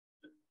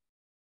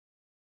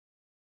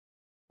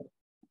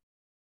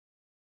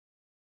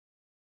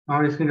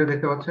আমার স্ক্রিনটা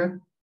দেখতে পাচ্ছেন?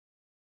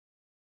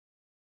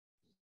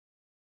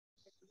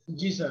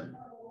 জি স্যার।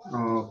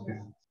 ওকে,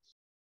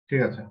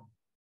 ঠিক আছে।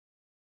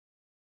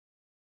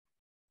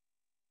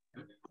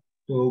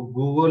 তো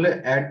গুগলে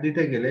অ্যাড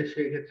দিতে গেলে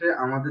সেই ক্ষেত্রে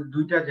আমাদের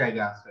দুইটা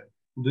জায়গা আছে,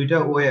 দুইটা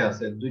ওয়ে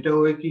আছে। দুইটা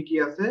ওয়ে কি কি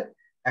আছে?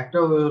 একটা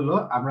ওয়ে হলো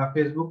আমরা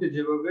ফেসবুকে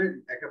যেভাবে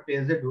একটা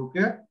পেজে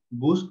ঢুকে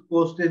বুস্ট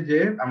পোস্টে যে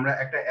আমরা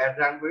একটা অ্যাড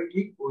রান করি,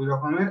 ঠিক ওই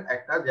রকমের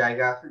একটা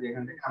জায়গা আছে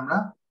যেখান থেকে আমরা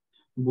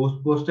বুস্ট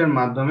পোস্টের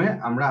মাধ্যমে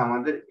আমরা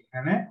আমাদের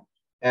এখানে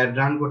অ্যাড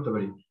রান করতে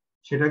পারি।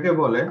 সেটাকে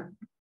বলে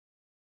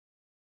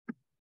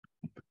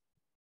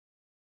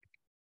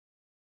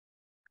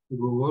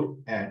গুগল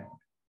অ্যাড।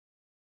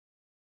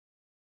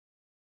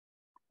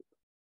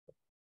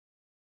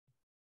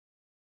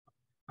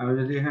 আমি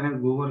যদি এখানে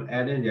গুগল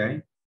অ্যাডে যাই,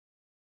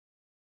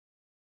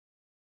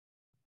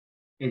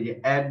 এই যে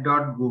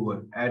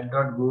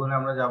add.google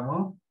আমরা যাব।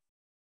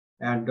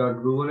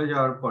 add.google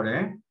যাওয়ার পরে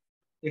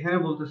এখানে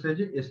বলতেছে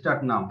যে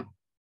স্টার্ট নাও।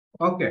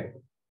 ওকে,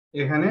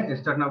 এখানে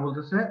স্টার্ট নাও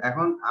বলতেছে।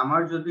 এখন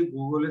আমার যদি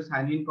গুগলে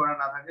সাইন ইন করা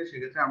না থাকে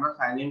সেক্ষেত্রে আমরা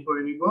সাইন ইন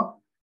করে নিব,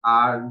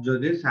 আর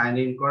যদি সাইন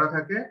ইন করা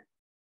থাকে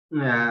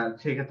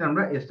সেক্ষেত্রে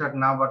আমরা স্টার্ট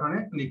নাও বাটনে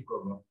ক্লিক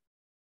করব।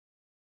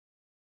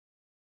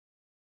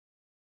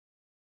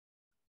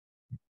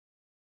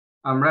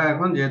 আমরা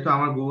এখন যেহেতু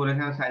আমার গুগল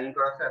এখানে সাইন ইন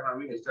করা আছে, এখন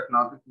আমি স্টার্ট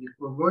নাওতে ক্লিক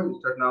করব।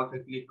 স্টার্ট নাওতে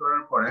ক্লিক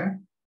করার পরে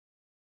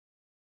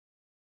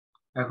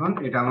এখন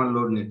এটা আমার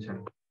লোড নিচ্ছে।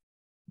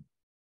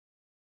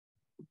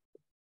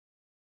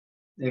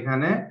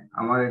 এখানে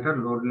আমার এটা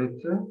লোড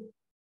নিচ্ছে।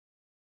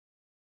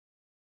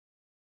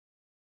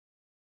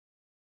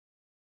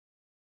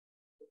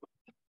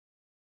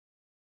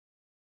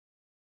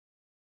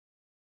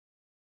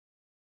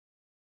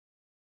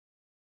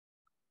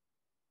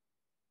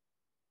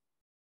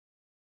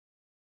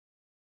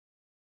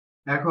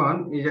 এখন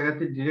এই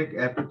জায়গাতে ডিরেক্ট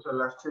অ্যাপে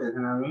চলে আসছে।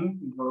 এখানে আমি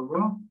কি করবো,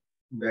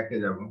 ব্যাকে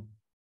যাব,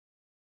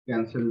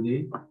 ক্যান্সেল দিই।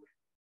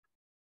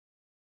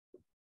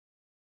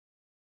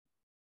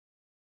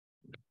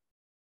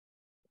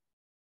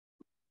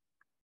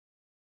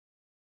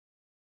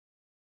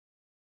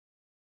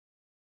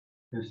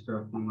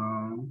 Start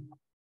now.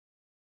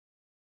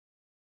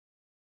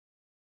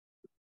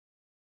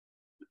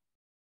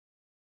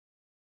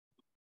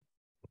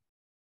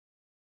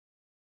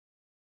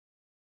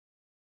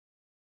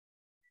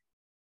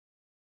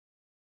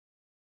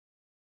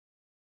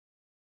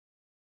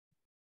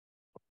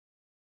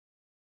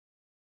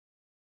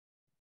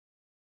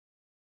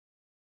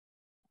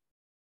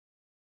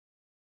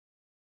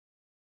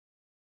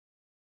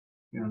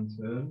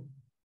 ক্যান্সেল।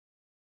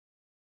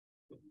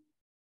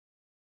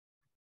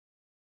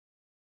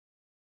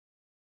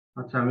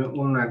 আচ্ছা, আমি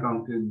অন্য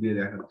অ্যাকাউন্টে দিয়ে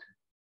দেখাচ্ছি।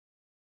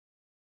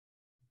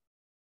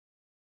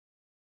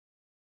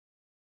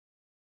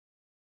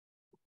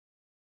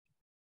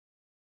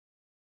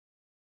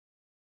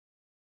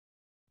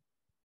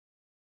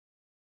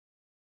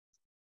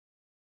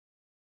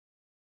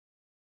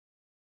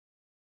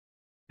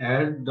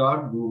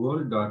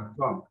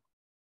 add.google.com,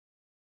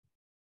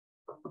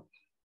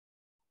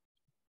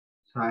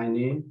 sign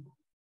in.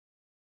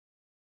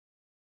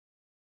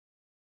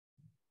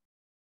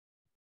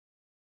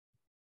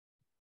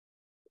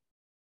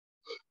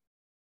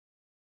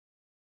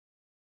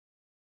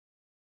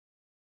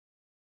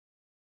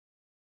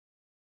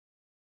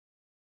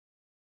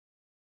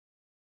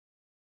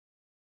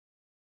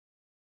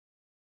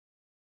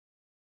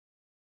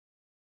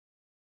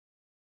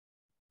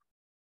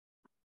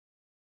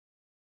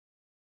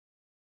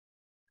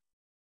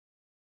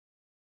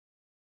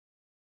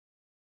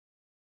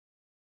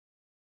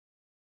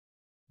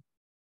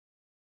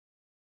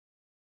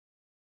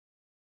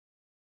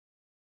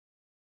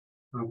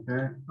 ওকে,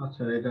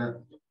 আচ্ছা, এটা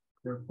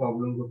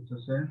প্রবলেম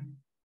করতেছে।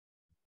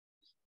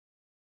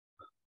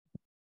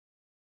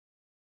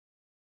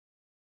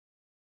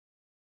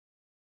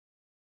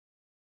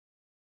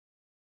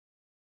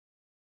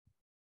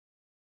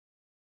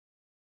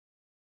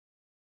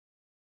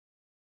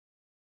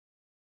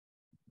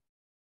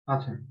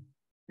 আচ্ছা,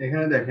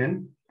 এখানে দেখেন,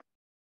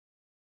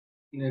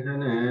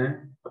 এখানে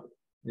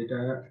এটা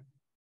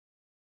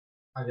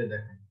আগে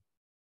দেখেন।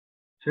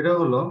 সেটা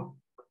হলো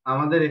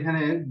আমাদের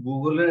এখানে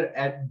গুগলের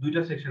অ্যাড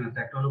দুইটা সেকশন আছে,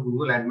 একটা হলো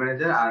গুগল অ্যাড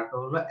ম্যানেজার আর একটা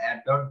হলো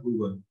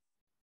add.google।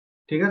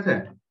 ঠিক আছে,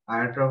 আর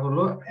একটা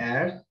হলো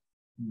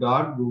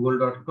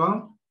ads.google.com,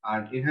 আর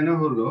এখানে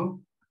হলো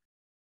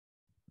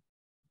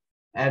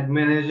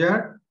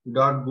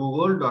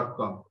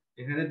admanager.google.com।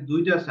 এখানে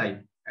দুইটা সাইট,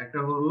 একটা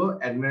হলো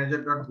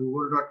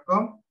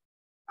admanager.google.com,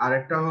 আর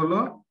একটা হলো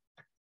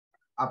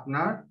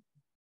আপনার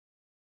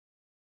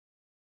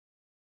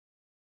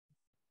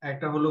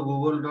একটা হলো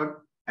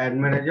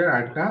google.admanager আর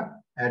একটা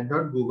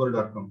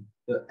add.google.com।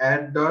 তো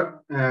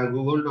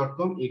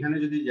add.google.com এখানে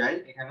যদি যাই,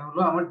 এখানে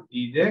হলো আমার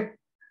ডিরেক্ট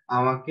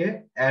আমাকে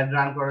অ্যাড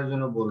রান করার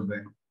জন্য বলবে।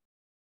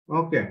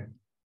 ওকে,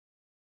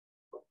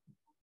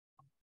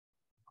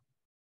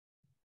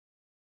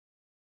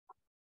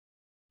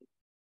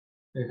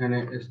 এখানে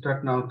স্টার্ট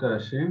নাওতে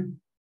আসি।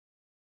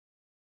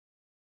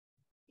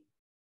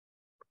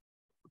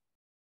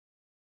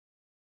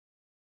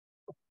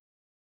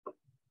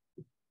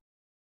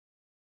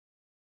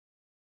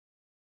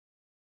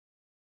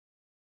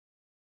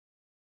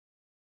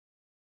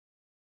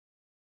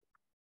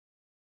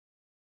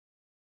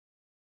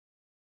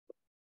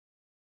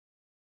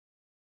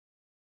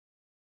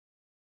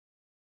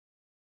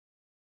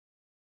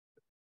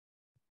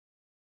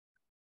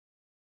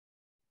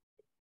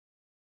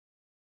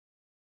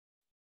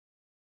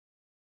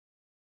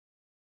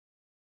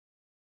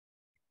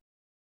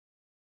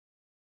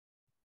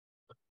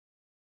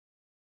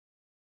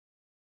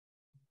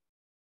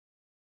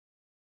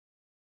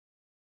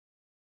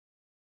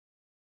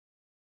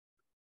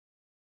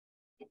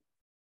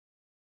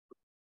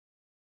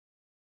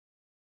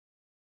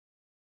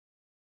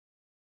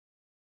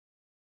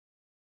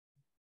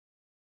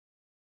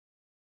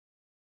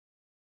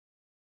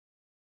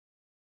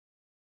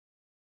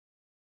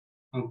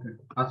 ওকে,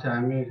 আচ্ছা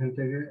আমি এখান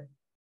থেকে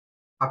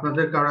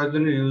আপনাদের কারো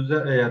একজনের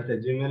ইউজার আছে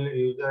জিমেল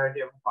ইউজার আইডি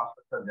এবং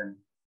পাসওয়ার্ডটা দেন।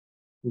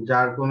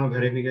 যার কোনো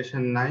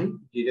ভেরিফিকেশন নাই,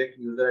 ডিরেক্ট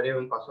ইউজার আইডি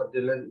এবং পাসওয়ার্ড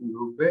দিলে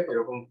ঢুকবে,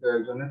 এরকম কেউ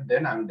একজনের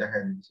দেন, আমি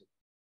দেখাই দিচ্ছি।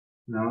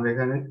 আমার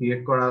এখানে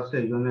ক্রিয়েট করা আছে,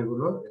 এই জন্য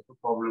এগুলো একটু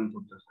প্রবলেম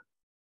করতেছে।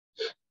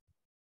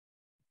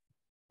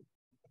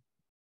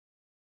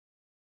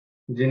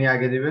 যিনি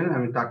আগে দিবেন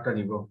আমি তারটা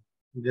দিব,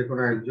 যে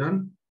কোনো একজন।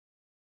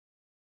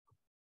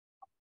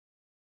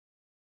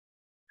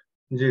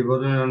 জি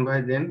বদরুল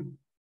ভাই দেন।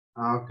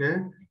 ওকে,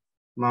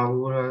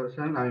 মাহবুবুল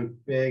হাসান আমি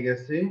পেয়ে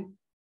গেছি।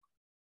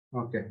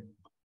 ওকে,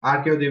 আর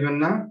কেউ দিবেন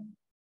না?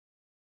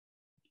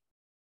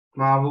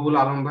 মাহবুবুল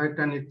আলম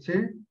ভাইটা নিচ্ছে।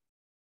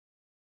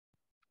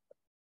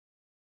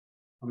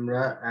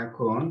 আমরা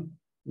এখন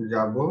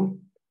যাব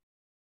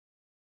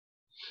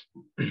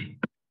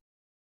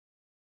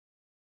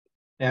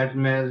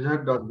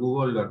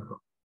admanager.google.com।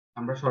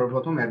 আমরা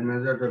সর্বপ্রথম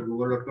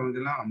admanager.google.com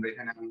দিলাম, আমরা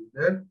এখানে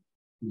আমাদের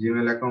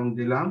জিমেল অ্যাকাউন্ট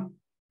দিলাম,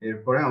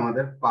 এরপরে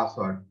আমাদের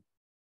পাসওয়ার্ড।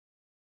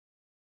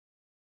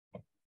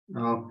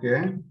 ওকে,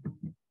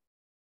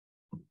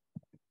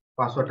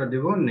 পাসওয়ার্ডটা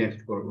দিব,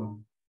 নেক্সট করব।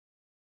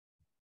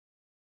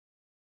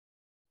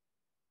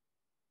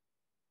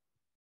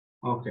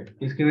 ওকে,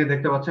 স্ক্রিনে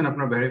দেখতে পাচ্ছেন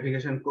আপনার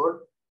ভেরিফিকেশন কোড।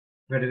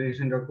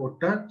 ভেরিফিকেশন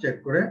কোডটা চেক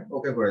করে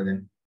ওকে করে দিন।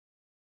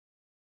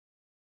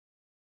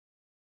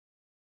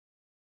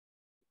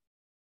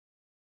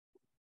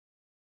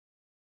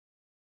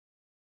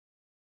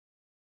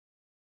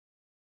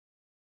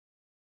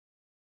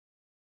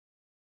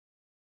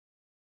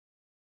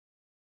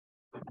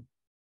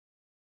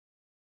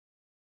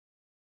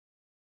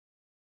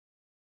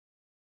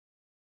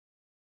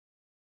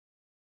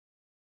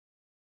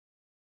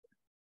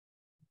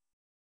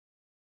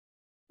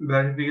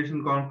 ভেরিফিকেশন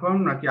কনফার্ম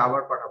নাকি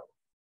আবার পাঠাবো?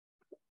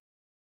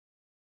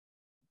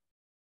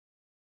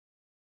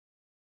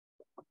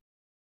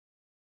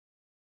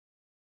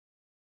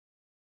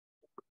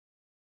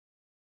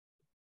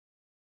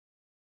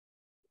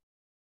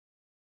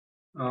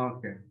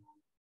 ওকে,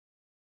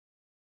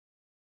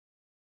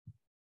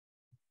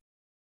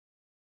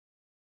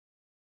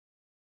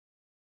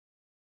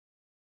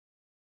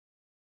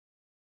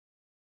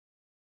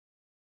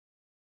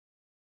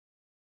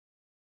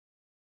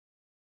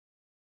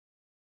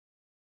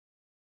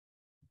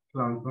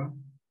 কনফার্ম।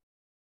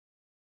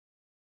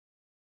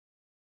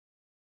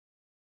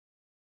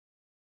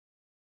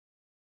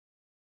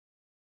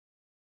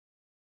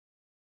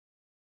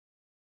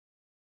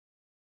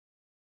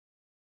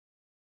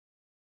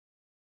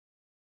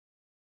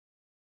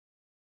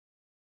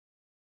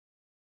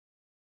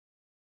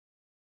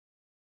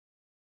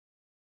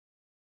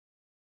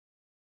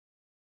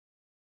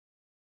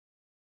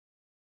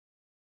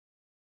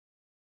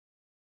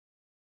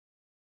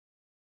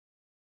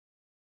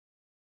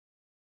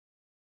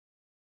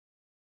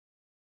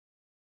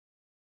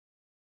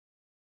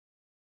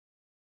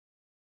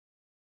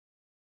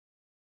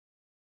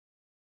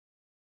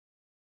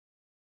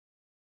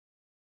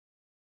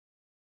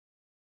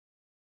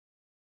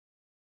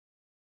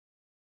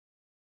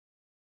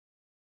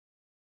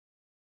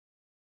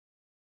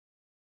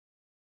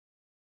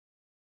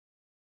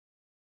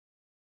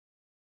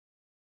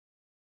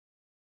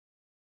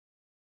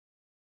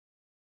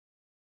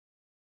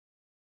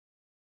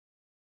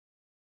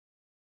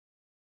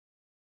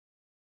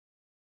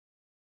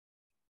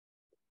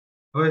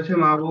 হয়েছে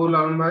মাহবুবুল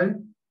আলম ভাই,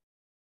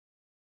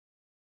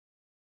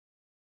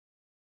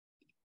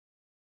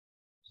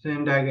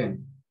 সেন্ড অ্যাগেন।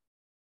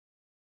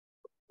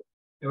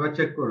 এবার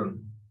চেক করুন।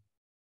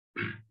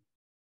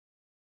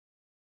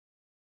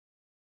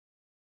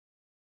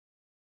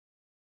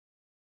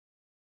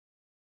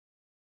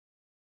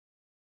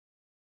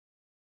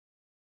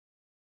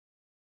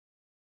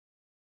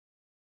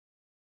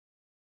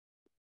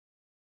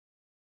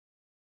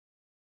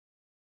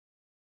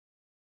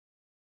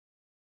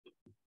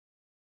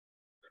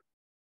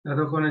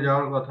 এতক্ষণে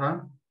যাওয়ার কথা,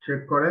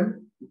 চেক করেন,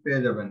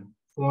 পেয়ে যাবেন।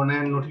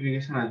 ফোনের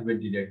নোটিফিকেশন আসবে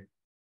ডিরেক্ট।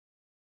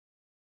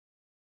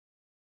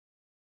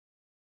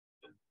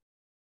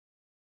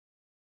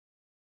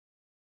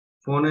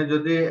 ফোনে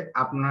যদি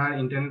আপনার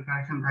ইন্টারনেট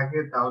কানেকশন থাকে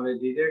তাহলে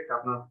ডিরেক্ট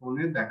আপনার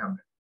ফোনে দেখাবে।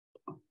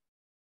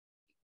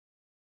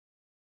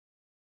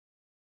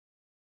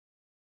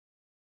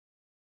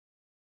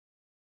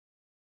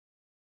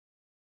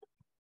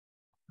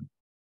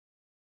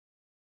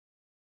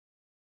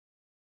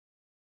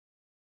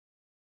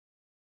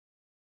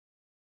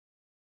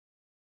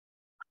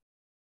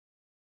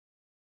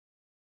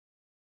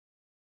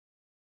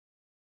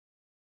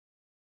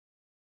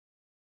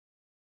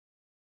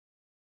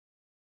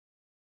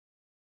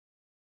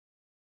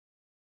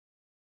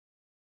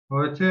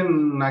 হয়েছে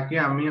নাকি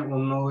আমি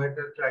অন্য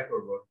ওয়েতে ট্রাই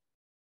করব?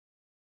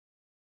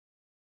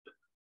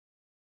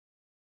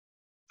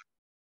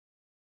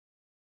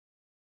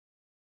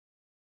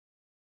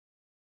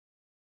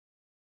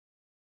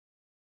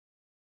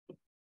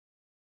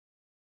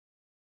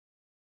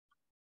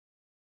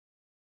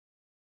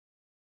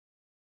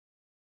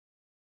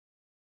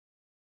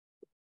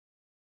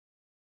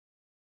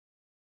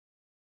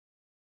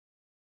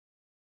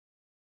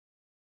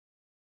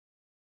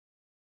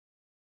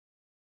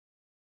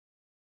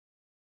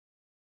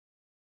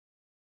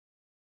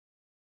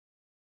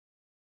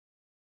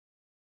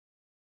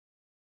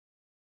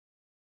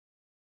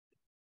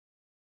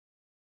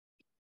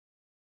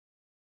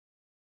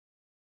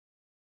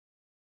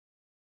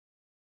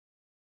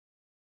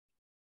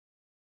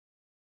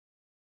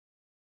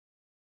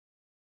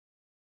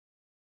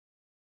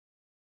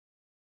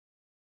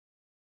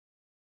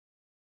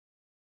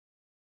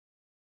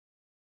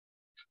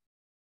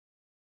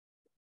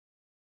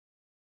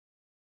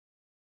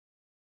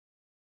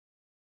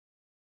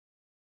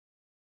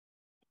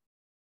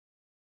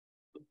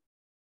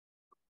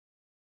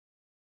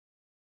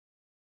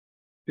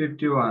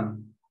 51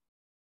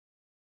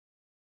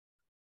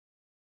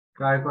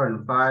 ট্রাই করেন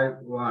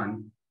 51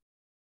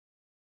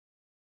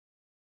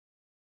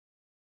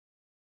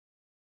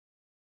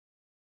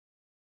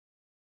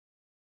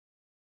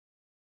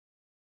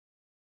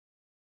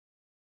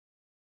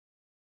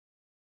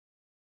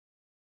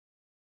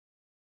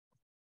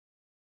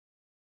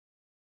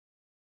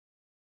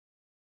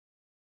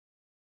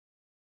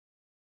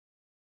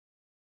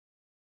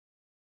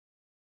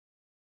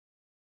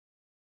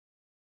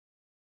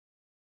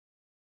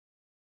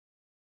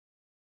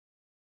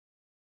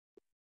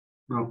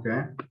 ওকে।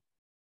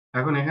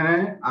 এখন এখানে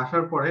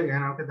আসার পরে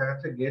এখানে আমাকে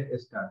দেখাচ্ছে গেট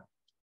স্টার্ট।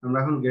 আমরা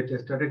এখন গেট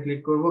স্টার্টে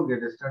ক্লিক করব।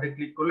 গেট স্টার্টে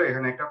ক্লিক করলে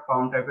এখানে একটা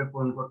ফর্ম টাইপের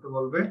পূরণ করতে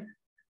বলবে।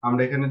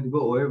 আমরা এখানে দিব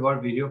ওয়েব অর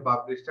ভিডিও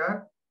পাবলিশার।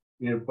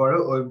 এরপরে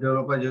ওয়েব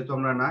ডেভেলপার যেহেতু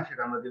আমরা না,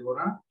 সেটা আমরা দিব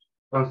না।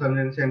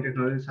 Consultancy and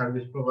technology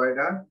service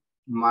provider,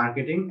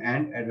 marketing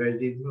and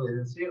advertising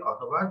agency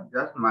অথবা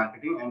just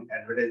marketing and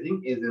advertising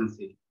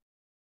agency.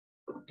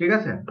 ঠিক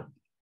আছে,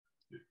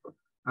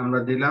 আমরা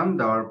দিলাম।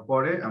 দেওয়ার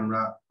পরে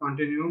আমরা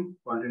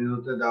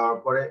কন্টিনিউতে দেওয়ার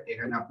পরে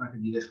এখানে আপনাকে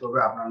জিজ্ঞেস করবে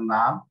আপনার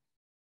নাম।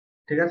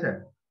 ঠিক আছে,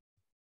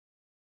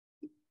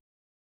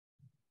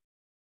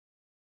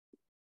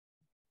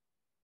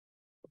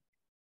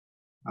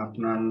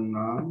 আপনার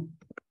নাম,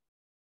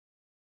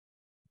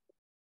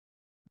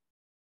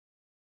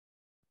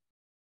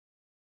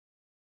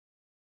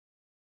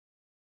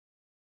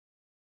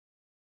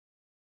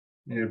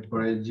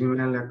 এরপরে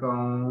জিমেল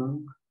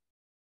অ্যাকাউন্ট,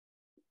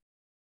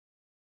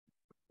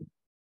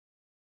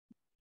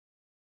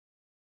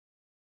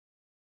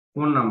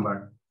 ফোন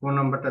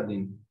নাম্বারটা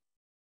দিন।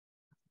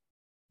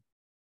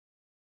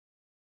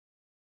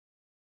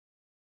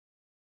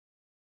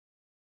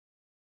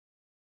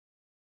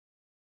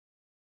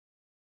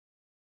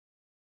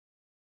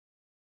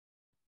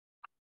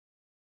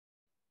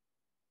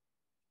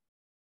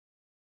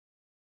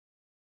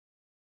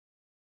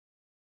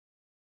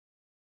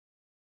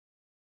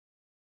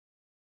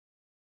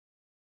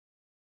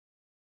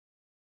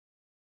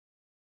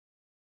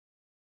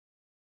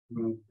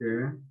 ওকে,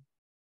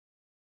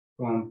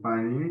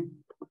 কোম্পানি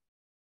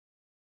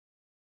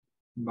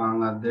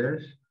বাংলাদেশ।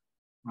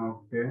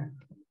 ওকে,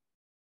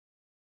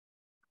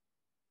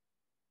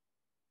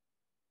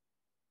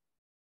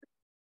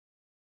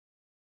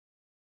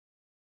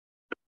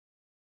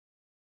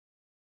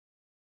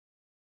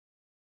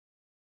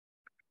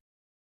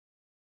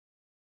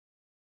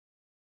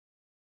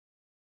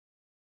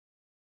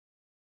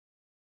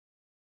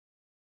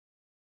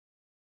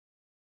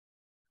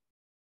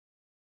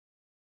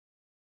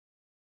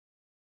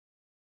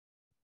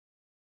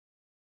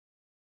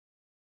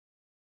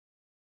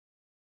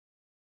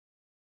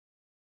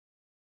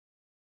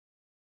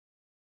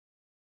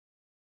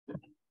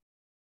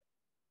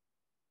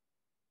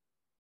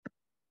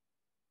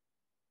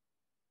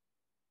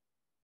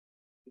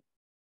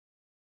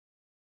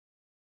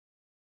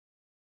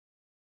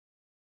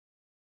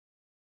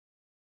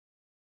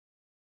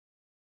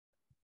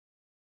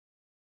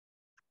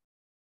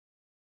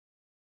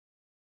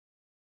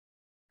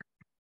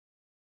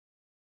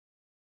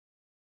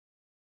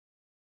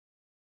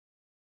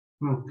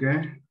 ওকে,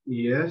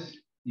 ইয়েস,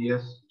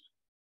 ইয়েস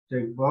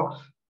চেকবক্স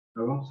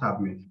এবং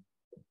সাবমিট।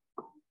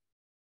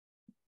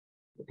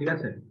 ঠিক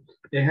আছে,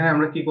 এখানে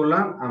আমরা কি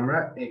করলাম, আমরা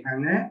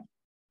এখানে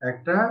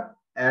একটা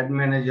অ্যাড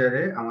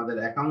ম্যানেজারে আমাদের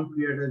অ্যাকাউন্ট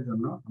ক্রিয়েটের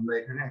জন্য আমরা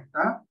এখানে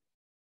একটা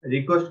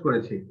রিকোয়েস্ট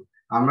করেছি।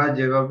 আমরা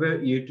যেভাবে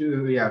ইউটিউব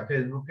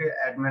ফেসবুকে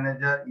অ্যাড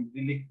ম্যানেজার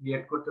ইজিলি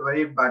ক্রিয়েট করতে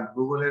পারি, বাট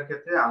গুগলের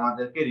ক্ষেত্রে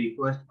আমাদেরকে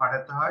রিকোয়েস্ট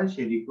পাঠাতে হয়।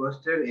 সেই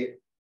রিকোয়েস্টের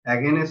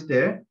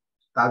এগেনস্টে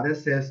তাদের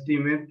সেলস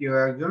টিমের কেউ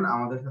একজন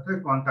আমাদের সাথে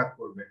কন্ট্যাক্ট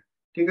করবে।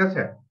 ঠিক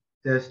আছে,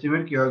 সেলস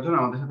টিমের কেউ একজন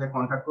আমাদের সাথে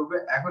কন্ট্যাক্ট করবে।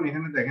 এখন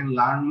এখানে দেখেন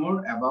learn more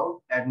about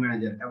add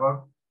manager. About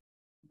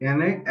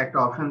এখানে একটা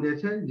অপশন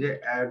দিয়েছে যে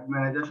অ্যাড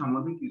ম্যানেজার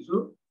সম্বন্ধে কিছু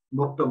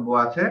বক্তব্য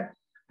আছে।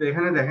 তো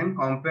এখানে দেখেন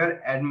compare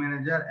add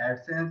manager,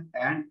 AdSense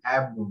and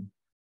app broom,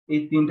 এই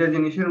তিনটা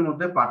জিনিসের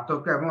মধ্যে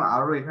পার্থক্য এবং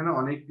আরো এখানে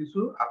অনেক কিছু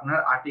আপনার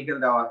আর্টিকেল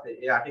দেওয়া আছে।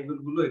 এই আর্টিকেল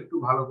গুলো একটু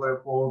ভালো করে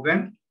পড়বেন,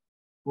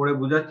 পড়ে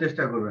বোঝার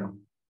চেষ্টা করবেন।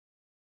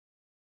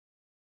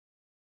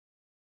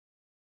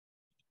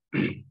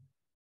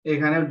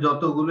 এখানে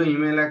যতগুলো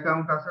ইমেল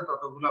অ্যাকাউন্ট আছে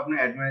ততগুলো আপনি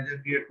অ্যাড ম্যানেজার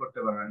ক্রিয়েট করতে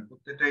পারবেন।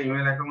 প্রত্যেকটা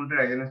ইমেল অ্যাকাউন্টের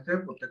এগেইনস্টে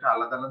প্রত্যেকটা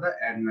আলাদা আলাদা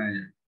অ্যাড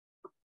ম্যানেজার।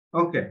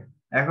 ওকে,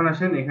 এখন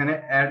আসেন এখানে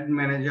অ্যাড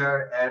ম্যানেজার,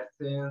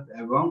 অ্যাডসেন্স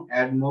এবং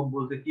অ্যাড মুভ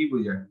বলতে কি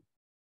বোঝায়।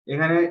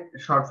 এখানে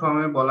শর্ট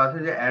ফর্মে বলা আছে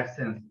যে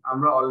অ্যাডসেন্স।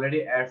 আমরা অলরেডি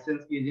অ্যাডসেন্স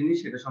কি জিনিস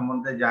সেটা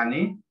সম্বন্ধে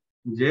জানি,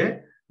 যে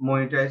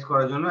মনিটাইজ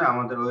করার জন্য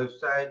আমাদের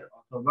ওয়েবসাইট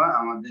অথবা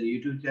আমাদের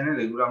ইউটিউব চ্যানেল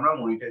এগুলো আমরা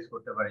মনিটাইজ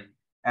করতে পারি।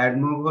 অ্যাড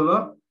মুভ হলো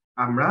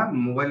আমরা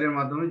মোবাইলের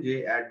মাধ্যমে যে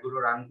অ্যাড গুলো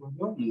রান করব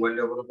মোবাইল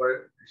ডেভেলপার,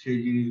 সেই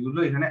জিনিসগুলো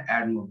এখানে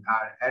অ্যাড মুভ।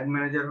 আর অ্যাড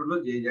ম্যানেজার হলো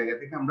যে জায়গা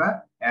থেকে আমরা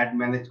অ্যাড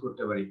ম্যানেজ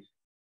করতে পারি।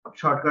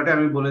 শর্টকাটে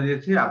আমি বলে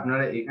দিয়েছি,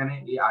 আপনারা এখানে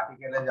এই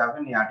আর্টিকেলে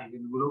যাবেন, এই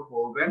আর্টিকেল গুলো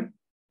পড়বেন,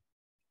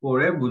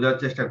 পড়ে বোঝার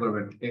চেষ্টা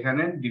করবেন।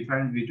 এখানে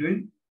ডিফারেন্স বিটুইন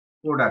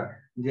প্রোডাক্ট,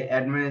 যে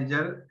add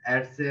manager,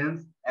 AdSense,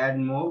 add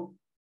move,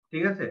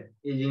 ঠিক আছে,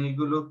 এই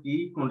জিনিসগুলো কি,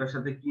 কোনটার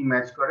সাথে কি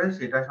ম্যাচ করে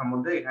সেটা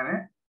সম্বন্ধে এখানে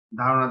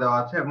ধারণা দেওয়া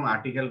আছে এবং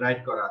আর্টিকেল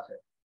রাইট করা আছে।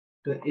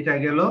 তো এটা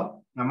গেল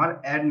আমার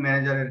অ্যাড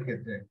ম্যানেজারের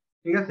ক্ষেত্রে।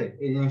 ঠিক আছে,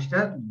 এই জিনিসটা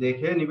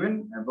দেখে নিবেন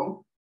এবং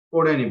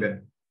পড়ে নিবেন।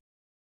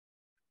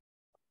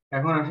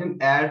 এখন আসেন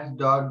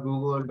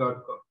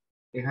ads.google.com,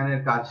 এখানের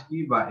কাজ কি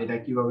বা এটা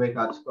কিভাবে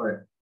কাজ করে।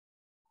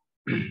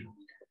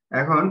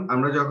 এখন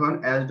আমরা যখন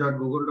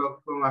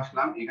ads.google.com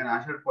আসলাম, এখানে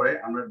আসার পরে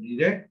আমরা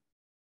ডিরেক্ট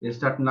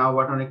স্টার্ট নাও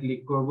বাটনে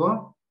ক্লিক করব।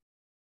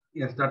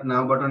 স্টার্ট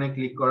নাও বাটনে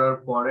ক্লিক করার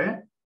পরে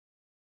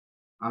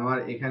আমার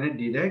এখানে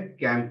ডিরেক্ট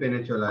ক্যাম্পেইনে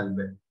চলে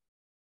আসবে।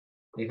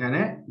 এখানে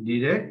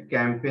ডিরেক্ট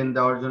ক্যাম্পেইন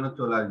দেওয়ার জন্য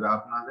চলে আসবে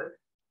আপনাদের।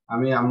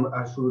 আমি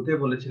শুরুতে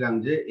বলেছিলাম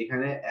যে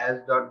এখানে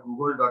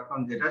ads.google.com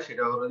যেটা,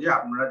 সেটা হলো যে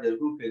আপনারা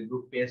যেরকম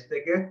ফেসবুক পেজ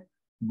থেকে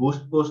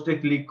বুস্ট পোস্টে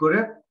ক্লিক করে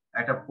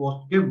একটা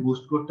পোস্টকে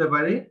বুস্ট করতে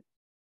পারি,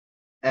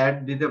 অ্যাড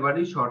দিতে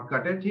পারি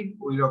শর্টকাটে, ঠিক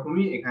ওই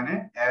রকমই এখানে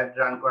অ্যাড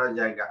রান করার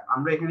জায়গা।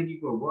 আমরা এখানে কি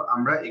করব,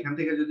 আমরা এখান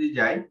থেকে যদি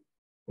যাই,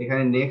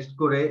 এখানে নেক্সট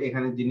করে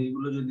এখানে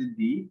জিনিসগুলো যদি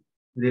দিই,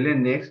 দিলে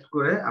নেক্সট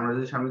করে আমরা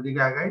যদি সামনের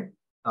দিকে আগাই,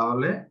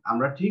 তাহলে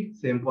আমরা ঠিক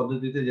সেম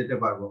পদ্ধতিতে যেতে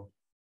পারবো।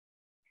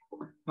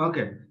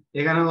 ওকে,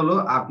 এখানে হলো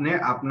আপনি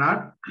আপনার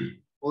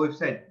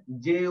ওয়েবসাইট,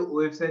 যে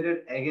ওয়েবসাইটের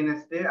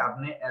এগেনস্টে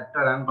আপনি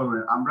অ্যাডটা রান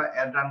করবেন। আমরা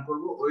অ্যাড রান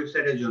করব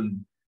ওয়েবসাইটের জন্য,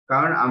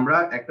 কারণ আমরা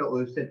একটা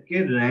ওয়েবসাইটকে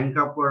র‍্যাঙ্ক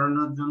আপ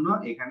করানোর জন্য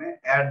এখানে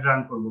অ্যাড রান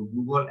করব।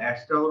 গুগল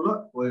অ্যাডসটা হলো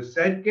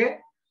ওয়েবসাইটকে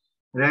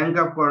র‍্যাঙ্ক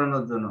আপ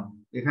করানোর জন্য।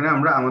 এখানে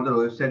আমরা আমাদের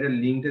ওয়েবসাইটের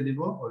লিঙ্কটা দিব,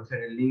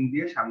 ওয়েবসাইটের লিঙ্ক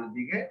দিয়ে সামনের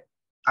দিকে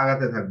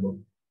আগাতে থাকবো।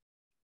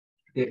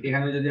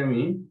 এখানে যদি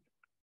আমি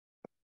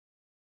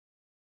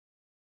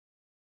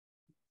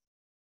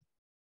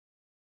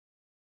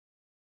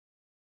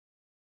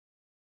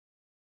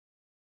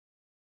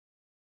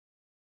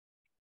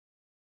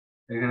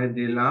এখানে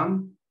দিলাম,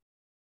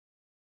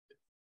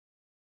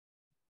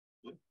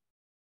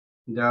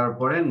 যাওয়ার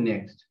পরে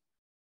নেক্সট,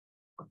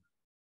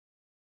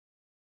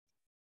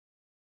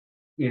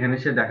 এখানে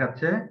সে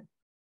দেখাচ্ছে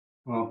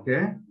ওকে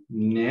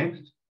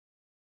নেক্সট।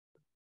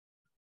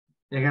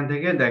 এখান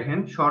থেকে দেখেন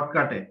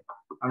শর্টকাটে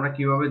আমরা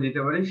কিভাবে দিতে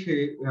পারি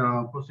সেই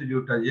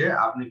প্রসিডিউরটা, যে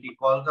আপনি কি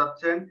কল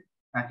চাচ্ছেন,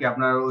 নাকি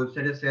আপনার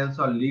ওয়েবসাইটে সেলস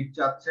অর লিড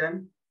চাচ্ছেন,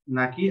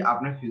 নাকি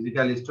আপনি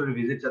ফিজিক্যাল স্টোরে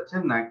ভিজিট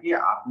চাচ্ছেন, নাকি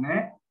আপনি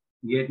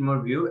get more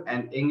view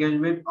and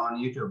engagement on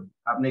YouTube,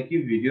 আপনি কি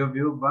ভিডিও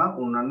ভিউ বা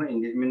অন্যান্য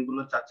এঙ্গেজমেন্ট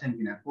গুলো চাচ্ছেন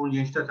কিনা, কোন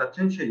জিনিসটা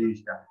চাচ্ছেন সেই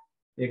জিনিসটা।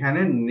 এখানে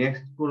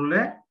নেক্সট করলে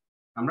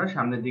আমরা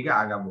সামনের দিকে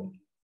আগাবো।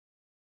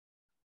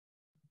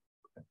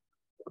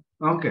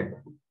 ওকে,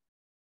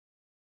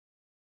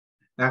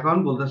 এখন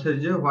বলতেছে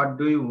যে what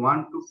do you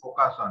want to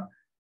focus on,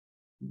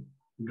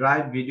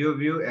 drive video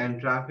view and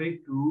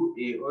traffic to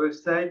a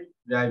website,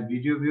 drive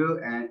video view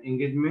and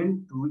engagement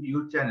to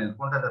your channel।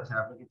 কোনটা চাচ্ছেন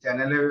আপনি, কি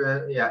চ্যানেলে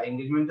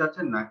এঙ্গেজমেন্ট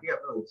চাচ্ছেন নাকি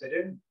আপনার ওয়েবসাইটে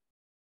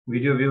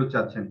ভিডিও ভিউ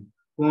চাচ্ছেন,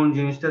 কোন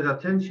জিনিসটা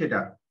চাচ্ছেন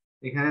সেটা।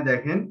 এখানে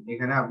দেখেন,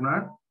 এখানে আপনার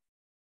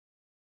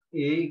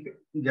এই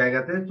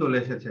জায়গাতে চলে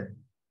এসেছে।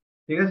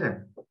 ঠিক আছে,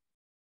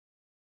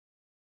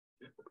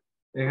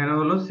 এখানে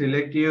হলো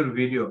সিলেক্ট ইউর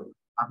ভিডিও।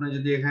 আপনি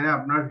যদি এখানে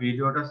আপনার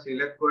ভিডিওটা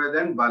সিলেক্ট করে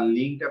দেন বা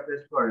লিঙ্কটা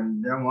পেস্ট করেন,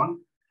 যেমন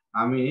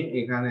আমি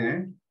এখানে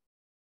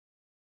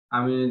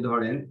আমি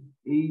ধরেন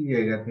এই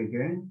জায়গা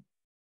থেকে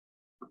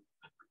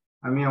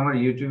আমি আমার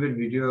ইউটিউবের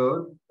ভিডিও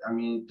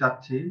আমি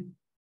চাচ্ছি,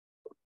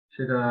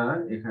 সেটা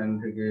এখান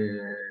থেকে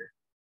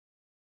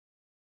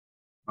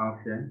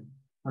ওকে,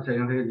 আচ্ছা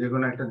এখান থেকে যে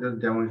কোনো একটা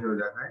যেমন হিসেবে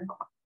দেখায়,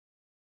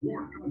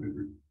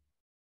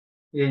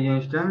 এই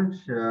জিনিসটা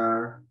শেয়ার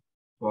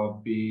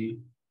কপি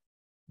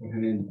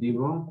এখানে দিব,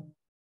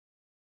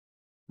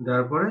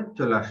 দেওয়ার পরে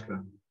চলে আসলো।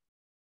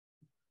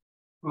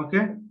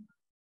 ওকে,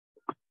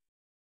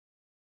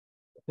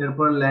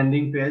 এরপর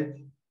ল্যান্ডিং পেজ।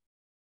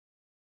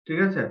 ঠিক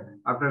আছে,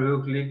 আপনার view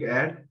click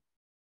add,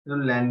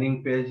 landing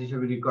page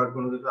হিসেবে রিকোয়ার্ড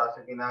কোনো কিছু আছে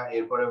কিনা,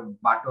 এরপরে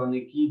বাটনে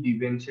কি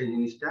দিবেন সেই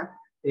জিনিসটা,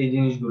 এই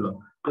জিনিসগুলো।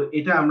 তো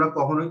এটা আমরা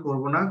কখনোই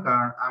করব না,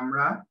 কারণ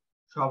আমরা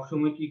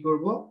সবসময় কি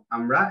করব,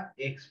 আমরা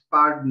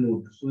expert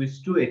mode, switch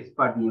to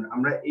expert mode,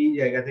 আমরা এই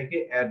জায়গা থেকে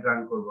অ্যাড রান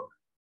করব।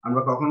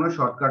 আমরা কখনো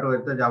শর্টকাট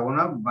ওয়েতে যাব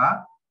না, বা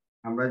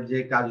আমরা যে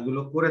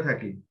কাজগুলো করে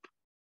থাকি,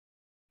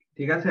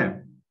 ঠিক আছে,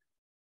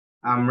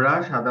 আমরা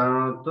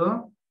সাধারণত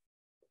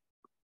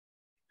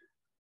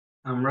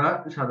আমরা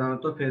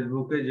সাধারণত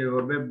ফেসবুকে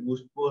যেভাবে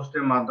বুস্ট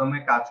পোস্টের মাধ্যমে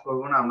কাজ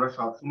করব না, আমরা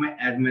সবসময়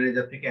অ্যাড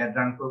ম্যানেজার থেকে অ্যাড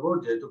রান করব।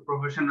 যেহেতু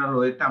প্রফেশনাল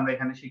ওয়েতে আমরা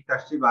এখানে শিখতে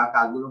আসছি বা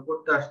কাজগুলো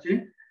করতে আসছি,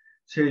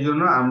 সেই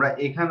জন্য আমরা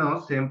এখানেও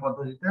সেম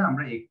পদ্ধতিতে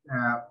আমরা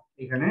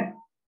এখানে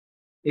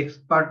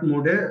এক্সপার্ট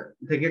মোডে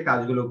থেকে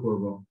কাজগুলো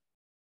করব।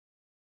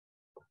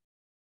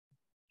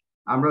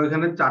 আমরা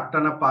ওইখানে 4টা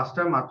না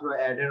 5টা মাত্র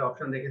অ্যাড এর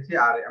অপশন দেখেছি,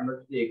 আর আমরা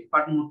যদি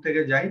এক্সপার্ট মোড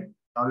থেকে যাই,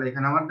 তাহলে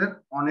এখানে আমাদের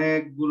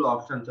অনেকগুলো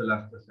অপশন চলে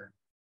আসতেছে,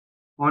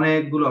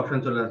 অনেকগুলো অপশন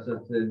চলে আসছে,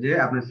 যে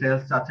আপনি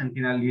সেলস চাচ্ছেন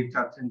কিনা, লিড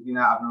চাচ্ছেন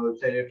কিনা, আপনার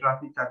ওয়েবসাইটে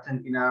ট্রাফিক চাচ্ছেন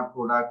কিনা,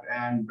 product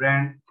and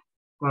brand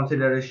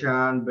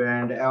consideration,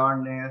 brand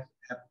awareness,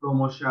 app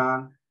promotion,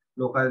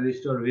 local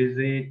store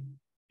visit.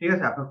 ঠিক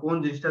আছে, আপনি কোন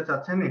জিনিসটা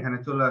চাচ্ছেন এখানে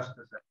চলে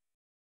আসতেছে।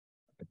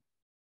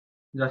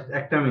 জাস্ট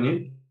একটা মিনিট।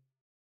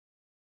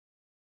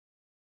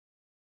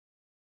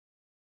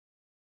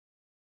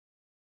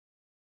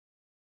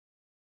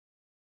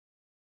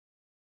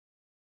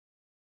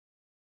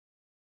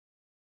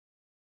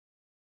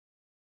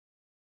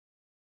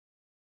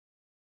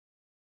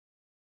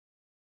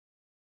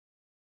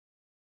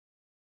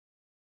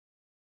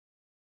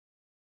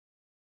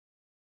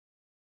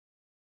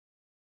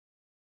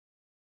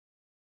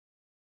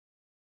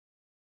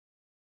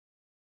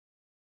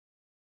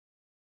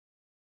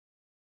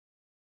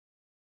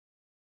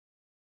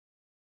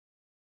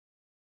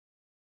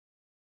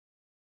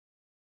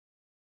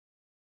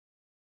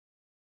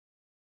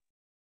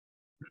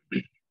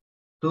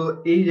 তো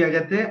এই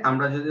জায়গাতে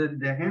আমরা যদি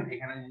দেখেন,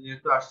 এখানে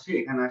যেহেতু আসছি,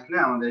 এখানে আসলে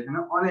আমাদের এখানে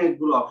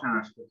অনেকগুলো অপশন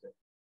আসতেছে।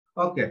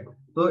 ওকে,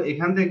 তো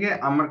এখান থেকে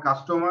আমার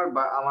কাস্টমার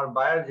বা আমার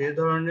বায়ার যে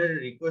ধরনের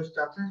রিকোয়েস্ট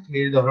আছে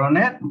সেই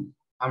ধরনের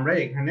আমরা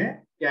এখানে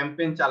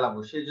ক্যাম্পেইন চালাবো।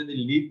 সে যদি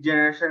লিড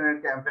জেনারেশনের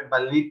ক্যাম্পেইন বা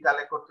লিড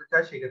কালেক্ট করতে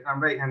চায়, সেক্ষেত্রে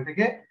আমরা এখান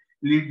থেকে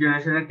লিড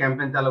জেনারেশনের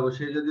ক্যাম্পেইন চালাবো।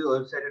 সে যদি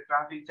ওয়েবসাইটে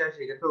ট্রাফিক চায়,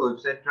 সেক্ষেত্রে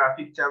ওয়েবসাইট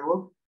ট্রাফিক চাবো।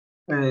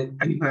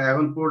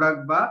 এখন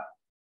প্রোডাক্ট বা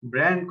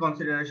ব্র্যান্ড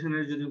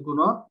কনসিডারেশনের যদি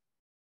কোনো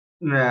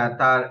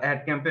তার অ্যাড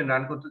ক্যাম্পেইন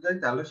রান করতে চাই,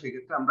 তাহলে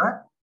সেক্ষেত্রে আমরা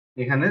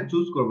এখানে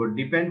চুজ করব।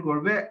 ডিপেন্ড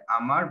করবে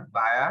আমার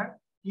বায়ার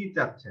কি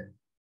চাচ্ছে।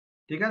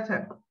 ঠিক আছে,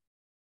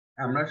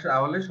 আমরা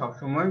তাহলে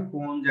সবসময়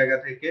কোন জায়গা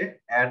থেকে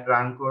অ্যাড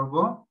রান করব,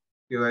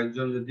 কেউ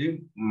একজন যদি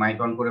মাইক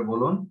অন করে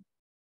বলুন।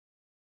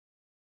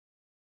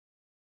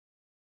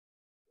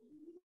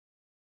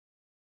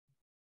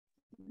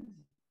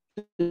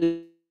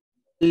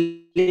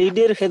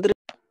 লিডের ক্ষেত্রে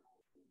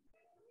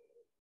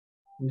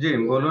জি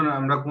বলুন,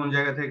 আমরা কোন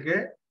জায়গা থেকে,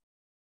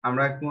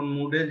 আমরা কোন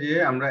মুডে যে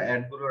আমরা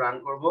অ্যাড গুলো রান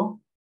করব?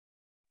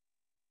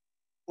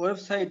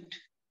 ওয়েবসাইট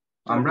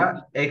আমরা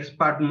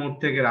এক্সপার্ট মুড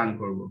থেকে রান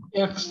করব।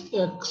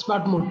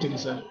 এক্সপার্ট মোড থেকে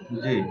স্যার।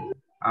 জি,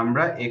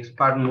 আমরা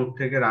এক্সপার্ট মুড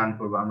থেকে রান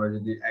করব। আমরা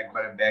যদি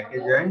একবারে ব্যাকে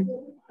যাই,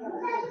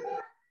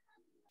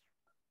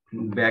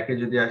 ব্যাকে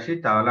যদি আসি,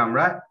 তাহলে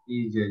আমরা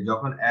এই যে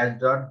যখন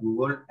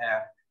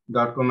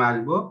ads.google.com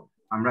আসবো,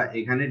 আমরা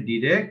এখানে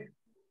ডিরেক্ট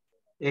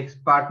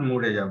এক্সপার্ট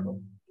মোডে যাব।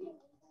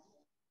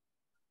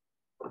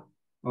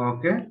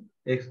 ওকে,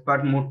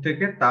 এক্সপার্ট মোড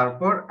থেকে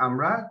তারপর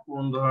আমরা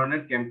কোন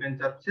ধরনের ক্যাম্পেইন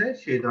চাচ্ছে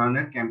সেই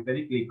ধরনের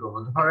ক্যাম্পেইনে ক্লিক করব।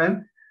 ধরেন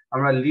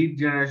আমরা লিড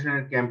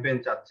জেনারেশনের ক্যাম্পেইন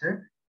চাচ্ছে,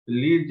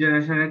 লিড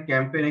জেনারেশনের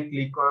ক্যাম্পেইনে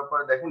ক্লিক করার পর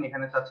দেখেন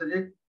এখানে চাচ্ছে যে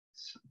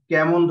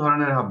কেমন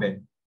ধরনের হবে,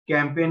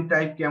 ক্যাম্পেইন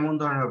টাইপ কেমন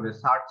ধরনের হবে,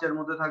 সার্চের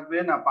মধ্যে থাকবে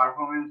না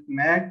পারফরমেন্স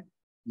ম্যাক্স,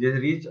 যে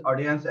rich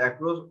audience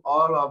across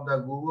all of the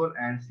Google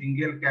and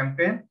single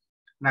campaign,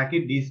 নাকি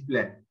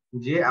ডিসপ্লে।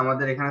 যে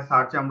আমাদের এখানে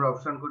সার্চে আমরা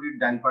অপশন করি,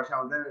 ডান পাশে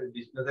আমাদের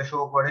ডিসপ্লেতে শো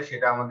করে,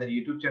 সেটা আমাদের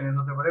ইউটিউব চ্যানেল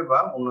হতে পারে বা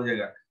অন্য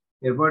জায়গায়।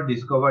 এরপর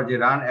ডিসকভার, যে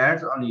run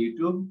ads on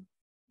YouTube,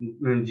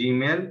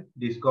 Gmail,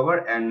 discover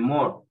and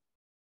more.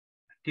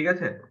 ঠিক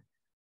আছে,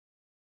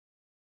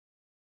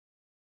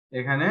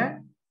 এখানে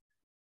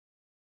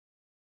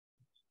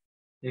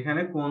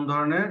এখানে কোন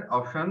ধরনের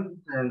অপশন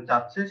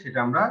চাচ্ছে সেটা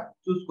আমরা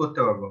চুজ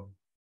করতে পারবো।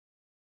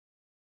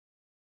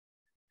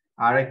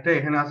 আর একটা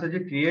এখানে আছে যে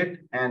create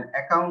an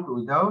account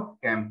without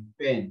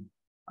campaign.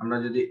 আমরা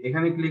যদি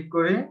এখানে ক্লিক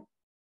করি,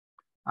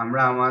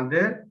 আমরা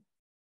আমাদের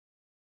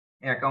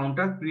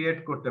অ্যাকাউন্টটা ক্রিয়েট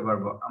করতে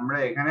পারবো। আমরা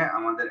এখানে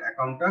আমাদের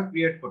অ্যাকাউন্টটা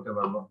ক্রিয়েট করতে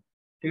পারবো।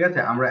 ঠিক আছে,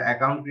 আমরা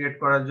অ্যাকাউন্ট ক্রিয়েট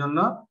করার জন্য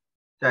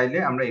চাইলে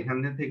আমরা এখান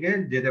থেকে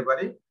যেতে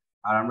পারি।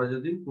 আর আমরা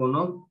যদি কোনো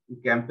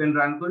ক্যাম্পেইন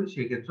রান করি,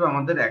 সেক্ষেত্রে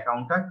আমাদের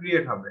অ্যাকাউন্টটা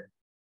ক্রিয়েট হবে,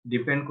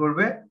 ডিপেন্ড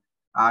করবে।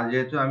 আর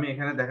যেহেতু আমি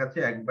এখানে দেখাচ্ছি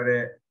একবারে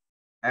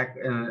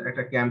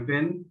একটা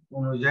ক্যাম্পেইন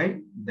অনুযায়ী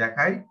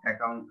দেখাই,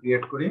 অ্যাকাউন্ট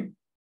ক্রিয়েট করি।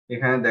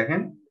 এখানে দেখেন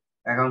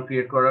অ্যাকাউন্ট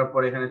ক্রিয়েট করার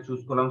পরে এখানে চুজ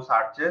করলাম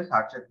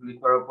সার্চে ক্লিক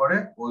করার পরে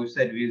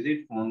website visit,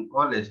 phone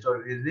call, store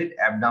visit,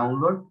 app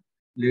download,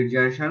 lead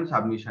generation,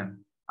 submission.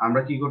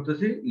 আমরা কি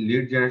করতেছি?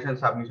 লিড জেনারেশন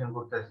সাবমিশন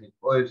করতেছি।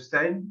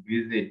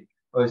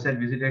 ওয়েবসাইট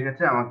ভিজিটের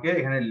ক্ষেত্রে আমাকে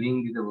এখানে লিংক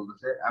দিতে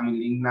বলতেছে, আমি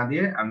লিংক না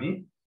দিয়ে আমি,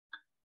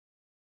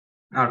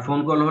 আর ফোন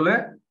কল হলে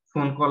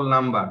ফোন কল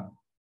নাম্বার।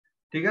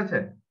 ঠিক আছে,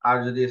 আর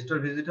যদি স্টোর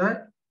ভিজিট হয়,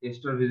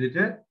 স্টোর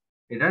ভিজিটে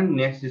এটা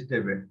নেক্সট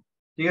স্টেপে।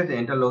 ঠিক আছে,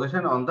 enter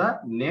location on the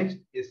next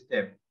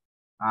step.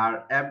 R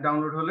app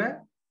download হলে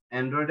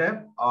অ্যান্ড্রয়েড অ্যাপ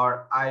আর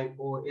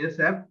আইওএস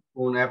অ্যাপ,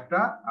 কোন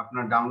অ্যাপটা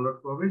আপনার ডাউনলোড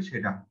করবেন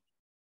সেটা।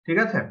 ঠিক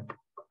আছে,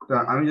 তো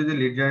আমি যদি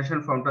লিড জেনারেশন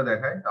ফর্মটা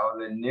দেখাই,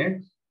 তাহলে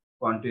নেক্সট,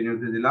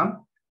 কন্টিনিউতে দিলাম।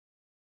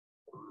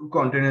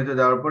 কন্টিনিউতে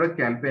দেওয়ার পরে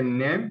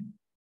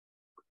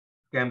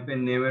ক্যাম্পেইন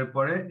নেমের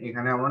পরে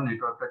এখানে আমার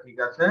নেটওয়ার্কটা ঠিক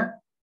আছে।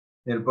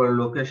 এরপর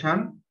লোকেশন,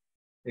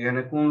 এখানে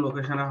কোন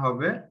লোকেশনে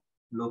হবে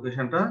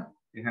লোকেশনটা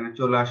এখানে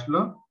চলে আসলো।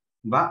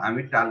 বা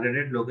আমি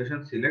targeted location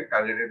select,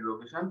 targeted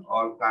location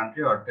all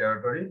country or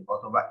territory,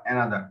 অথবা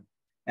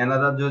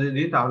অ্যানাদার যদি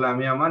দিই, তাহলে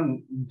আমি আমার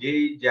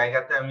যেই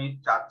জায়গাতে আমি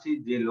চাচ্ছি,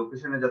 যে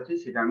লোকেশনে যাচ্ছি,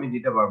 সেটা আমি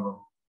দিতে পারবো।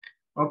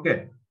 ওকে,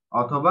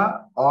 অথবা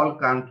অল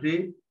কান্ট্রি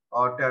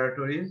অর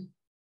টেরিটরিজ,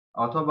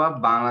 অথবা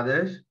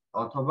বাংলাদেশ,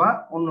 অথবা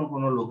অন্য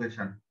কোনো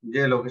লোকেশন,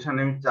 যে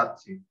লোকেশনে আমি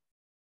চাচ্ছি।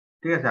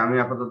 ঠিক আছে, আমি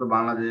আপাতত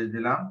বাংলাদেশ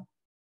দিলাম,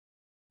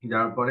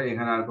 যার পরে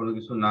এখানে আর কোনো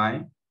কিছু নাই।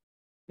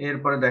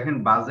 এরপরে দেখেন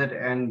বাজেট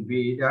এন্ড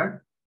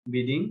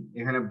বিডিং,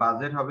 এখানে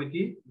বাজেট হবে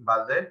কি,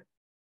 বাজেট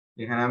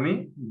এখানে আমি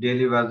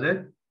ডেইলি বাজেট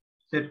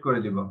সেট করে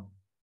দিব।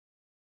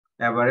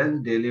 এভারেজ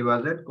ডেইলি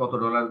বাজেট কত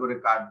ডলার করে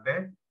কাটবে,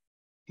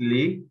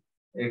 ক্লিক,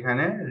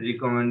 এখানে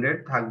রিকমেন্ডেড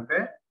থাকবে,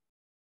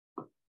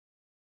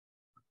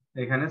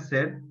 এখানে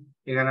সেট।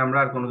 এখানে আমরা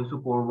আর কোনো কিছু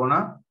করব না,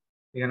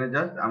 এখানে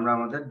জাস্ট আমরা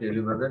আমাদের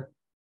ডেইলি বাজেট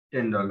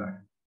 $10।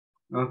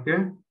 ওকে,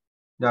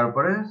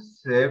 তারপরে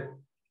সেভ,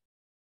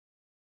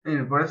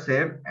 এরপরে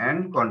save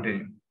and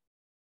continue.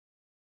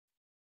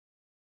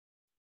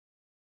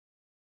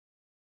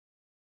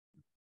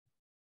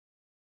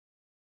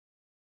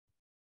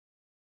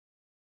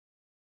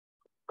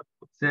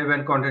 Save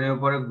and continue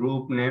পরে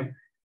গ্রুপ নেম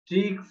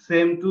ঠিক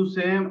সেম টু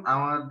সেম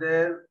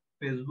আমাদের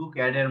ফেসবুক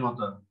অ্যাড এর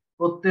মতো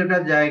প্রত্যেকটা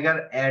জায়গার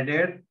অ্যাড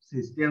এর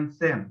সিস্টেম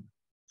সেম,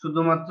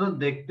 শুধুমাত্র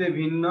দেখতে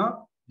ভিন্ন,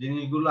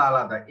 জিনিসগুলো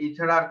আলাদা,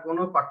 এছাড়া আর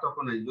কোনো পার্থক্য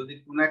নেই। যদি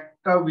কোনো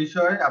একটা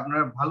বিষয়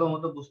আপনারা ভালো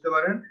মতো বুঝতে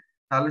পারেন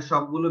তাহলে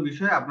সবগুলো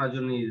বিষয় আপনার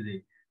জন্য ইজি।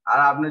 আর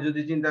আপনি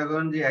যদি চিন্তা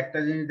করেন যে একটা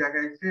জিনিস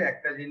দেখাচ্ছে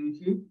একটা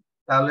জিনিসই,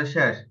 তাহলে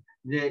শেষ।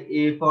 যে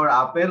এ ফর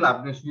আপেল,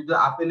 আপনি শুধু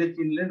আপেলে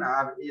চিনলেন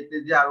আর এতে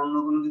যে আর অন্য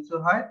কোনো কিছু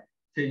হয়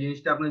সেই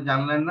জিনিসটা আপনি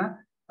জানলেন না,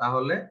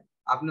 তাহলে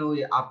আপনি ওই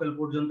আপেল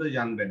পর্যন্তই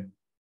জানবেন।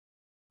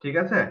 ঠিক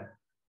আছে?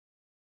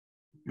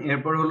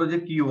 এরপর হলো যে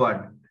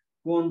কিওয়ার্ড,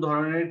 কোন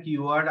ধরনের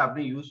কিওয়ার্ড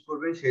আপনি ইউজ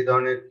করবেন সেই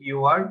ধরনের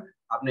কিওয়ার্ড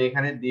আপনি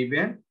এখানে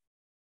দিবেন।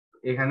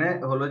 এখানে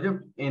হলো যে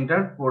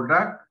এন্টার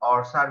প্রোডাক্ট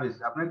অর সার্ভিস,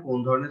 আপনি কোন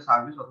ধরনের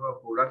সার্ভিস অথবা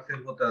প্রোডাক্ট সেল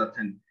করতে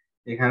যাচ্ছেন,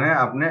 এখানে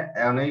আপনি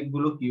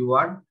অনেকগুলো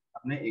কিওয়ার্ড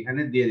আপনি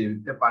এখানে দিয়ে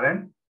দিতে পারেন।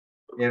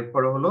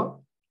 এরপর হলো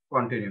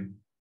কন্টিনিউ।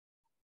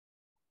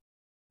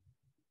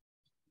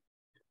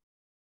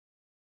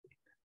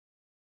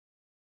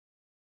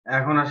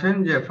 এখন আসেন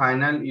যে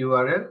ফাইনাল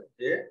ইউআরএল,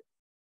 যে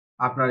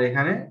আপনার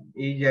এখানে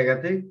এই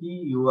জায়গাতে কি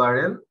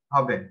ইউআরএল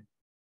হবে।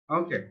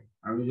 ওকে,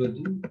 আমি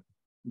যদি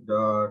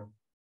ডট,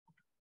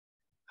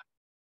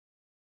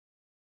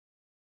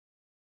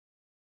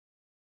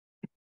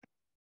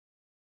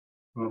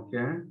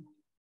 ওকে,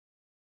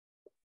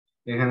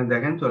 এখানে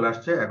দেখেন চলে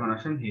আসছে। এখন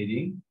আসেন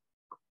হেডিং,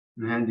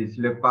 হ্যাঁ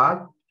ডিসপ্লে পাথ,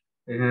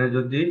 এখানে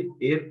যদি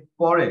এর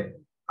পরে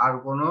আর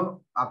কোনো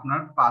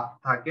আপনার পাথ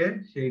থাকে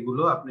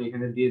সেইগুলো আপনি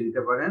এখানে দিয়ে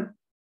দিতে পারেন,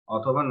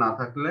 অথবা না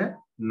থাকলে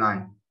নাই।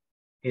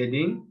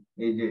 হেডিং,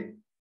 এই যে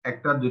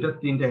একটা দুইটা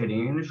তিনটা হেডিং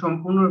এখানে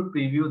সম্পূর্ণ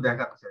প্রিভিউ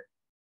দেখাচ্ছে,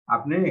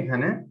 আপনি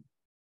এখানে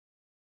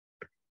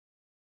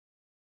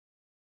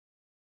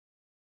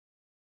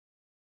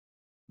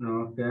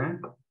ওকে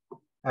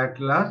অ্যাট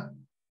লাস্ট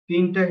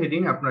তিনটা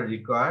হেডিং আপনার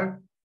রিকোয়ার্ড।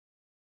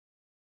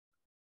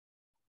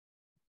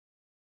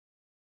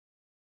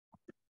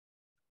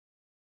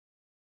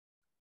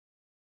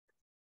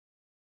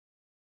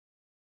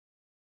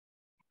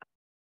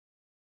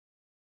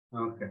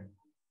 ওকে,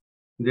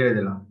 দিয়ে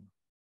দিলাম।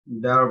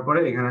 দেওয়ার পরে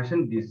এখানে আসেন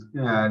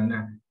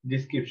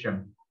ডিসক্রিপশন।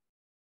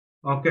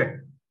 ওকে,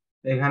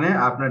 এখানে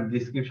আপনার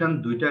ডিসক্রিপশন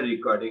দুইটা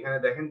রিকোয়ার্ড, এখানে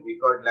দেখেন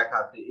রিকোয়ার্ড লেখা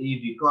আছে, এই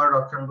রিকোয়ার্ড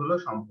অপশন গুলো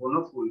সম্পূর্ণ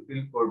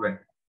ফুলফিল করবেন।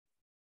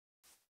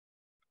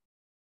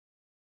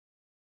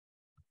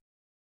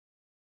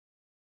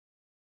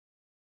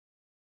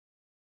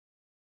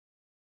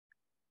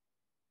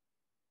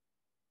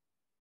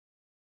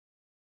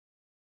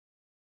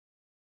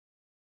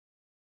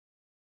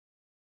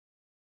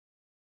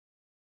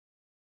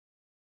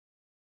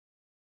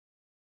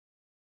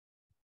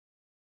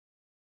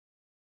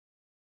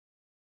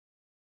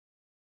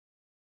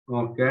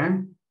 ওকে,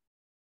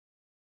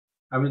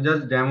 আমি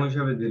জাস্ট ডেমো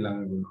হিসেবে দিলাম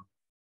এগুলো,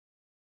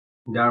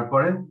 যার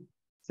পরে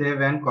সেভ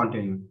এন্ড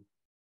কন্টিনিউ।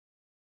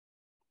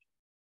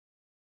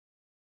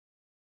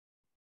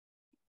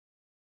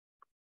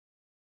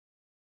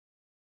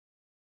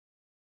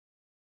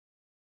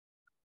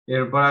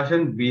 এরপর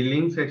আসেন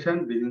বিলিং সেকশন।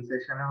 বিলিং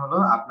সেকশনে হলো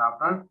আপনি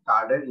আপনার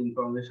কার্ডের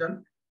ইনফরমেশন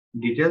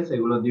ডিটেলস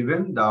এগুলো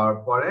দিবেন, দেওয়ার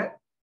পরে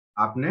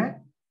আপনি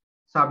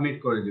সাবমিট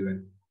করে দিবেন।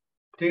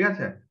 ঠিক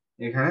আছে?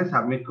 এখানে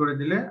সাবমিট করে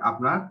দিলে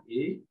আপনার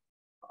এই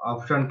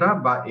অপশনটা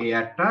বা এই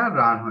অ্যাডটা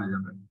রান হয়ে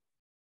যাবে।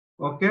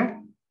 ওকে,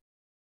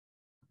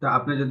 তো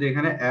আপনি যদি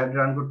এখানে অ্যাড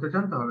রান করতে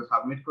চান তাহলে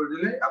সাবমিট করে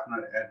দিলে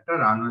আপনার অ্যাডটা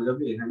রান হয়ে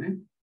যাবে। এখানে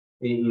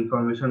এই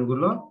ইনফরমেশন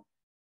গুলো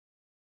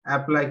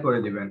অ্যাপ্লাই করে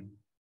দিবেন।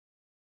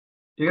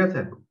 ঠিক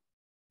আছে?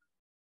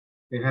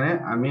 এখানে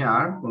আমি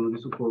আর কোনো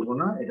কিছু করব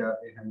না, এটা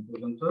এখান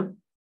পর্যন্ত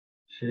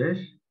শেষ।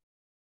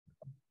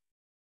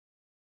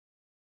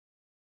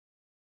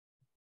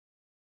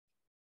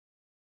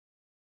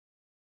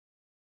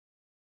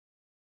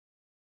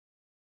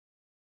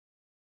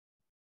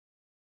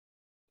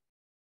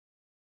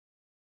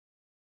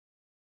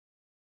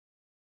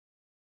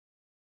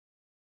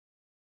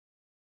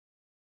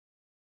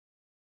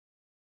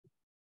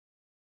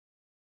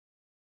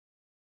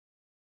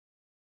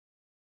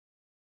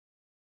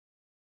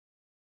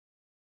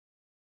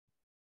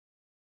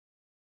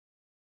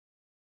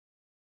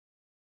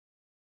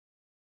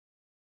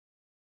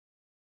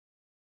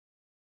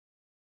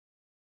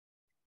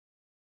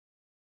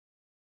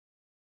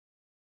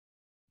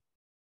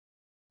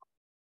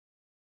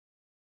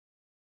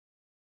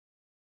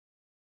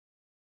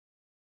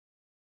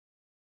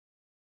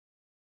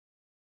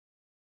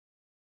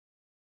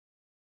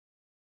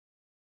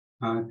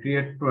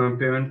 ক্রিয়েট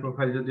পেমেন্ট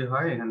প্রোফাইল যদি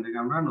হয় এখান থেকে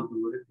আমরা নতুন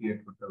করে ক্রিয়েট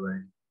করতে পারি।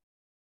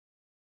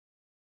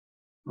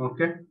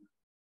 ওকে।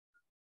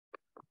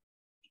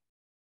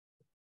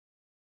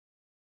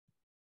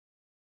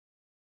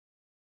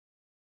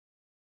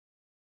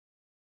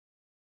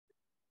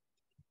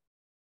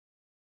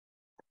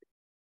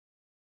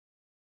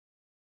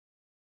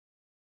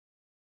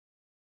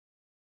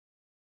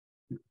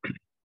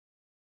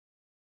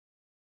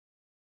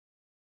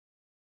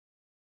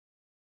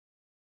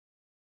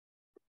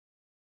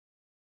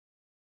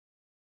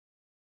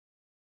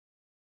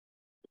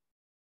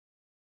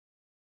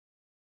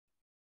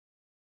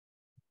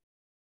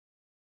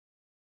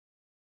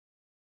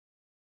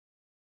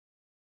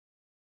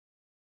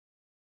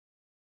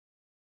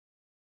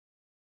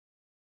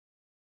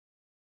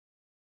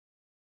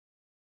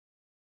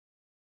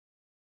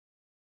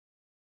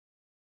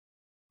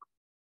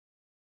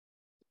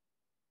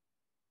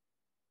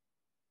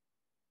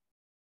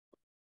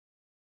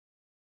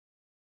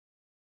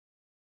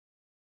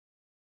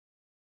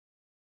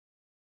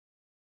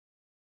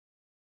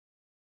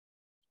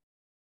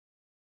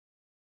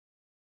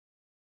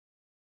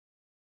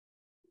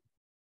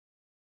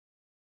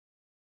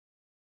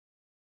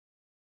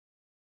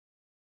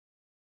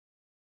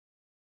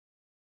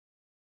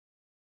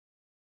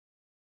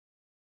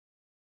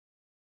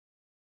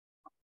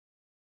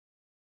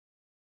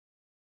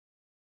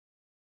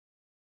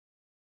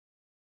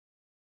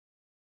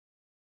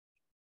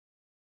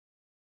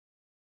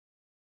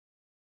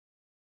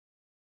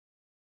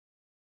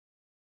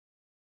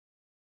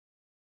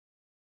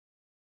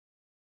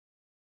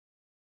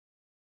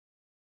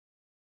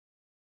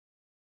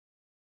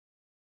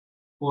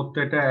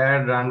 প্রত্যেকটা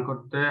অ্যাড রান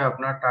করতে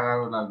আপনার টাকা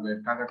লাগবে,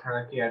 টাকা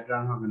ছাড়া কি অ্যাড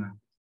রান হবে না?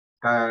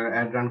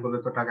 অ্যাড রান করলে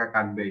তো টাকা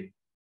কাটবেই।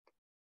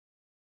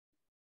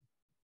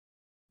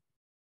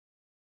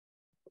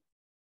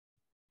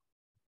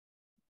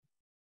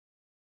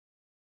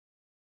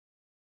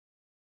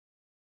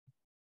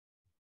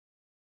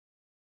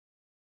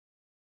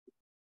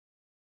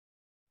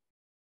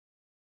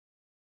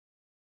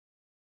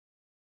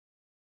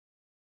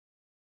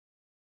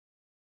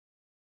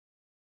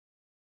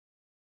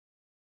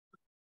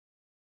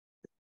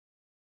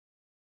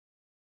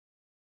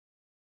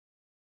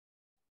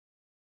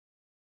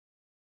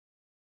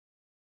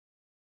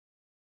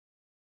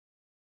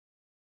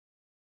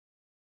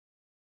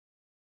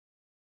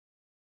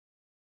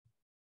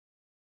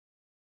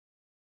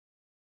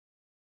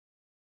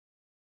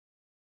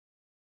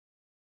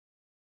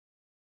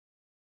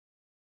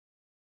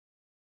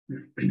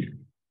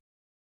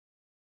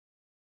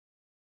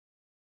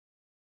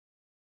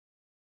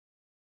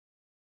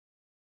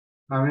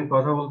 আমি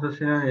কথা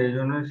বলতেছি না, এই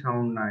জন্যই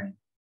সাউন্ড নাই।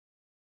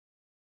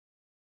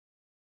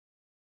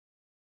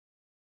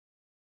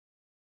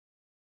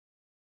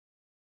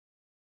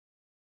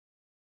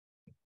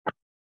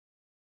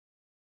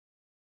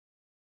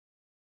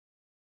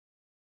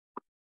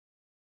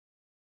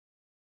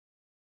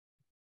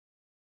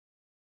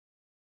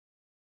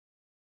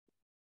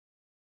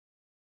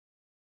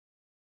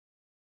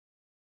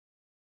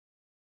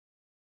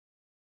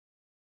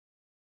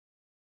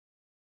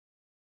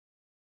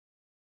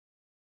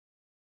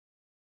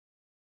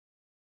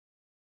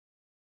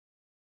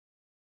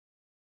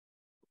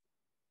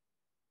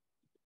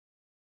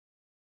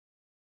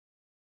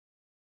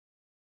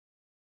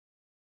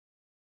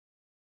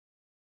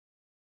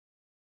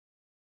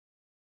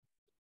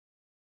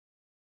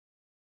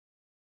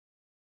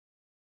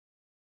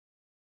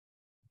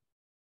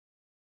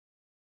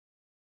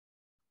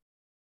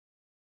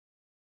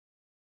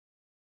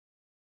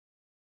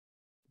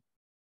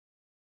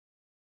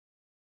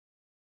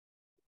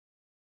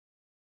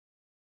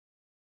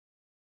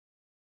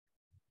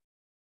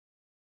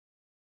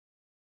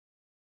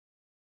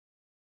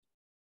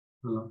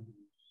 হ্যালো।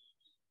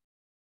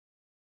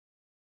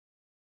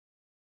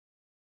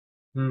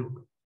 হুম।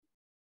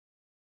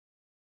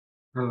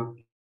 হ্যালো।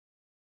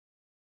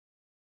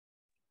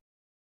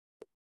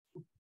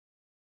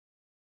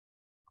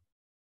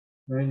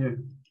 এই যে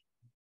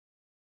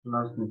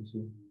ক্লাস নিচ্ছি।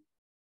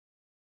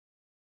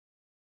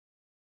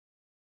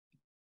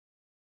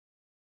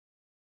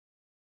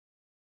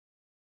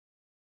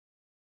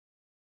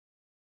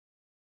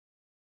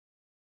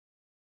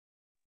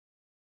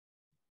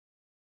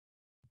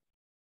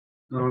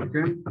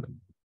 ওকে।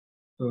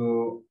 তো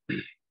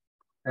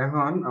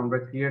এখন আমরা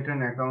ক্রিয়েট অ্যান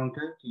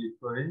অ্যাকাউন্টে ক্লিক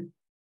করি।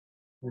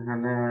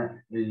 এখানে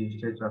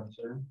রেজিস্টার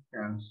চাচ্ছে,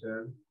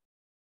 ক্যান্সেল।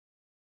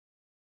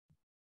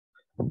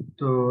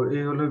 তো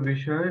এই হলো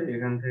বিষয়।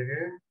 এখান থেকে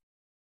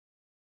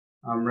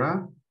আমরা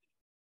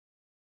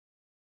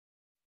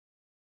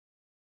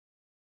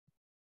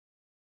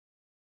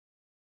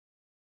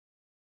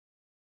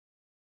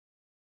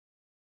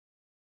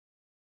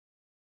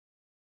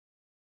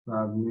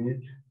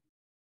submit,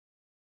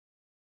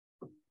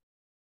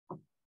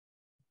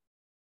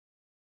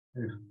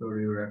 explore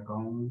your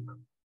account,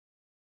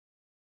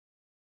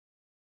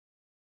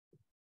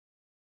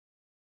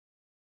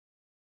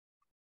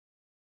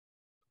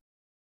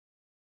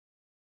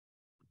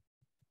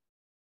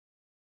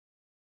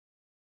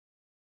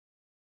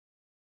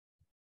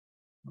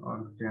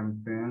 all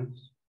campaigns.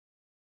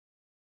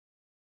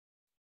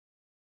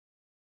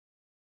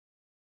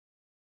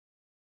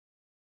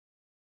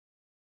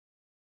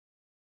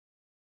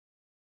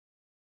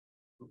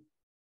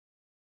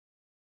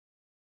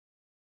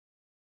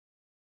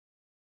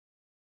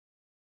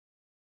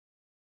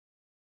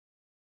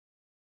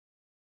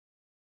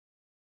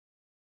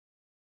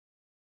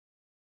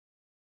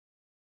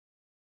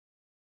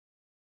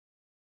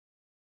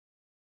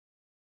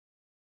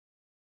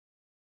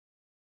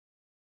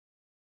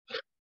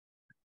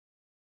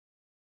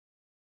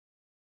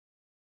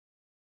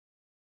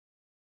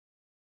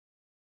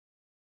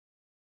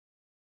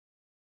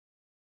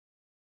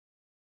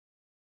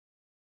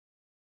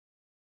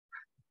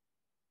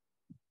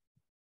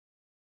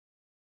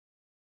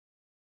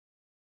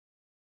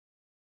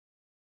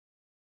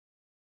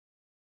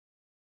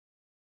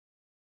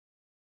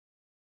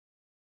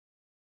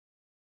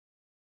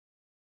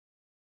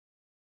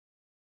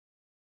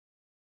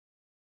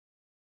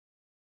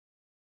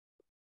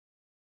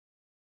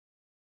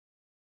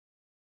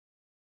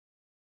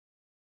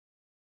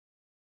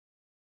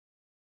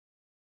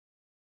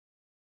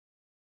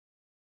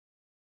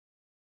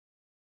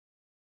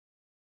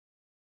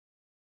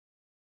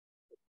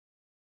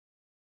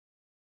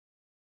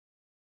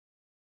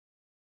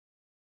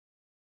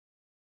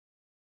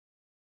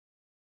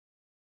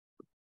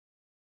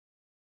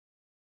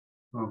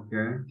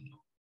 ওকে।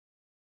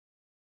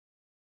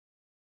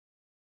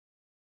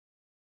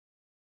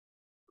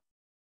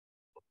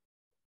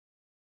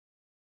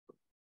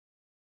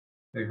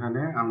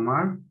 এখানে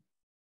আমার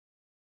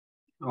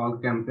অল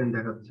ক্যাম্পেইন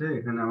দেখাচ্ছে,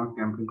 এখানে আমার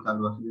ক্যাম্পেইন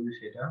চালু আছে কিনা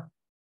সেটা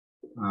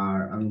আর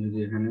আমি যদি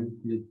এখানে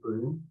ক্লিক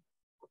করি,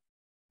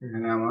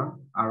 এখানে আমার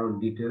আরো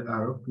ডিটেল,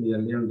 আরো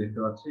ক্লিয়ারলি আমি দেখতে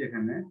পাচ্ছি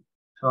এখানে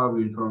সব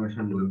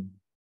ইনফরমেশন গুলো।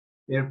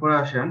 এরপর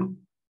আসেন,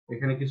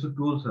 এখানে কিছু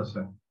টুলস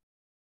আছে।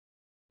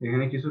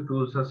 এখানে কিছু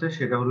টুলস আছে,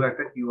 সেটা হলো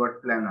একটা কিওয়ার্ড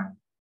প্ল্যানার।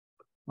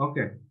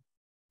 ওকে,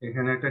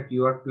 এখানে একটা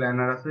কিওয়ার্ড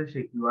প্ল্যানার আছে,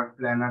 সেই কিওয়ার্ড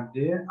প্ল্যানার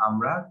দিয়ে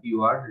আমরা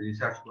কিওয়ার্ড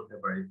রিসার্চ করতে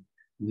পারি,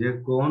 যে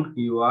কোন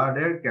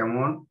কিওয়ার্ডের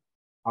কেমন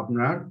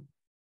আপনার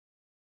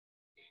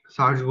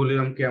সার্চ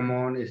ভলিউম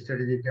কেমন,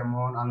 স্ট্র্যাটেজি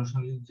কেমন,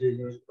 আনুষঙ্গিক যে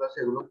জিনিসগুলো আছে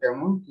এগুলো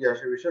কেমন, কি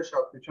আসে বিষয়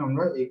সবকিছু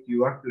আমরা এই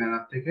কিওয়ার্ড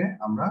প্ল্যানার থেকে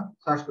আমরা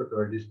সার্চ করতে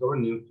পারি। ডিসকভার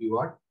নিউ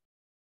কিওয়ার্ড,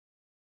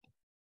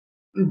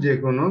 যে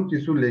কোনো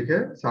কিছু লিখে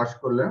সার্চ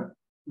করলে,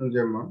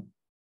 যেমন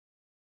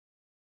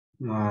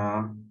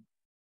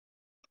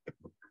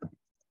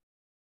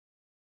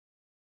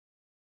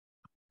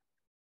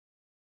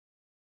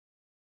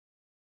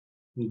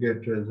গেট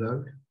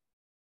রেজাল্ট,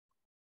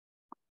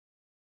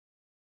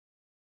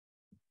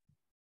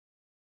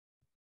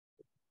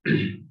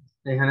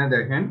 এখানে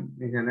দেখেন,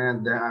 এখানে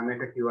আমি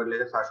একটা কিওয়ার্ড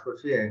লিখে সার্চ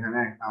করছি,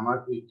 এখানে আমার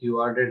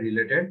কিওয়ার্ড এর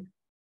রিলেটেড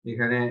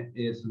এখানে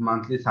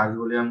মান্থলি সার্চ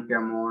ভলিউম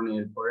কেমন,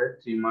 এরপরে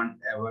 3 মান্থ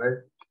এভারেজ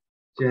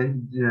চেঞ্জ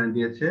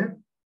দিয়েছে,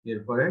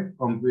 এরপরে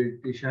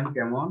কম্পিটিশন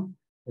কেমন,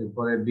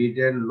 এরপরে বিড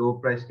এর লো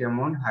প্রাইস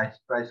কেমন, হাই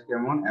প্রাইস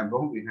কেমন,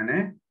 এবং এখানে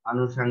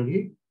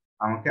আনুষঙ্গিক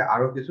আমাকে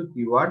আরো কিছু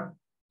কিওয়ার্ড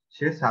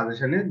সে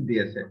সাজেশনে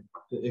দিয়েছে।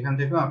 তো এখান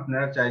থেকে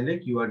আপনারা চাইলে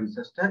কিওয়ার্ড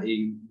রিসার্চটা এই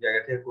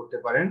জায়গা থেকে করতে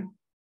পারেন।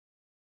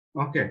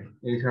 ওকে,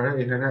 এছাড়া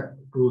এখানে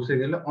টুলসে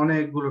গেলে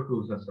অনেকগুলো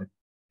টুলস আছে,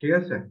 ঠিক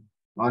আছে,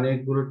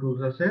 অনেকগুলো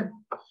টুলস আছে,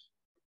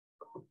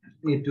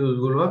 এই টুলস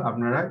গুলো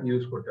আপনারা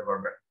ইউজ করতে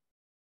পারবেন।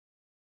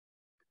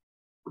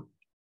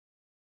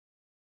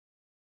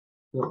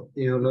 তো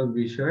এই হলো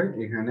বিষয়।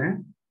 এখানে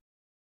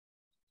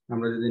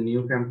আমরা যদি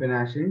নিউ ক্যাম্পেইনে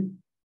আসি,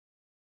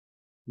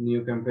 নিউ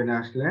ক্যাম্পেইনে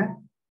আসলে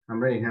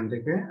আমরা এখান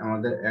থেকে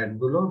আমাদের অ্যাড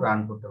গুলো রান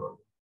করতে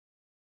পারবো।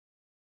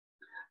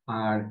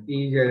 আর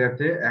এই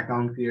জায়গাতে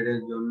অ্যাকাউন্ট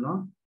ক্রিয়েটের জন্য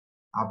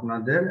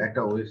আপনাদের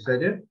একটা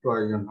ওয়েবসাইটের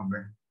প্রয়োজন হবে।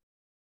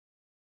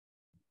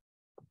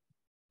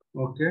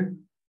 ওকে,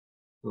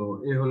 তো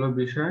এই হলো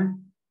বিষয়।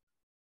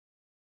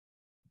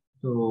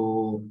 তো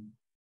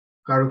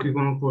কারো কি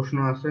কোনো প্রশ্ন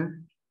আছে?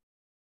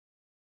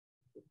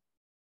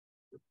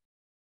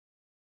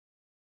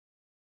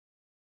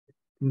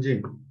 জি,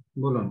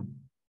 বলুন।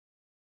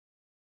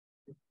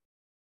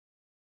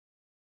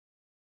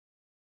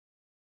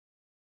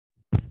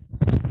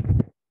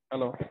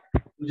 হ্যালো।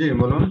 জি,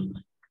 বলুন।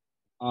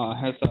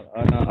 হ্যাঁ স্যার,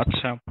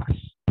 আচ্ছা,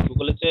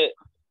 গুগলে যে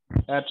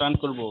অ্যাড রান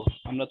করবো,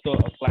 আমরা তো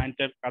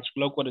ক্লায়েন্টের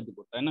কাজগুলো করে দিব,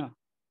 তাই না?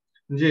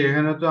 জি,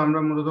 এখানে তো আমরা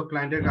মূলত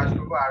ক্লায়েন্টের কাজ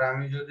করবো, আর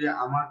আমি যদি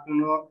আমার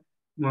কোনো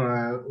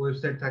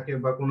ওয়েবসাইট থাকে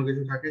বা কোনো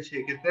কিছু থাকে,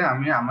 সেই ক্ষেত্রে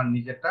আমি আমার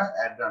নিজেরটা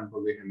অ্যাড রান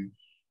করবো এখানে।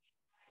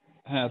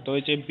 হ্যাঁ, তো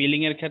ওই যে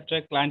বিলিং এর ক্ষেত্রে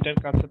ক্লায়েন্টের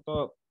কাছে তো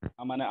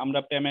মানে আমরা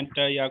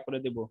পেমেন্টটা করে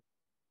দিব,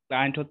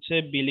 ক্লায়েন্ট হচ্ছে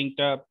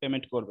বিলিংটা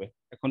পেমেন্ট করবে।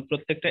 এখন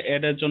প্রত্যেকটা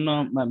অ্যাড এর জন্য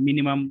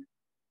মিনিমাম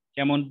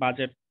কেমন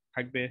বাজেট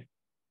থাকবে?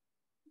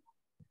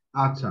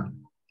 আচ্ছা,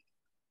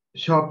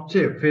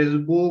 সবচেয়ে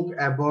ফেসবুক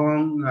এবং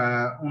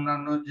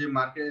অন্যান্য যে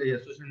মার্কেট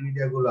সোশ্যাল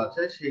মিডিয়া গুলো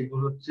আছে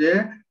সেগুলো হচ্ছে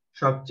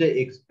সবচেয়ে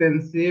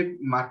এক্সপেন্সিভ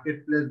মার্কেট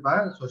প্লেস বা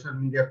সোশ্যাল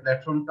মিডিয়া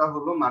প্ল্যাটফর্মটা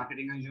হলো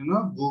মার্কেটিং এর জন্য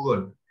গুগল।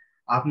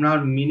 আপনার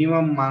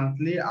মিনিমাম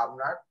মান্থলি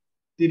আপনার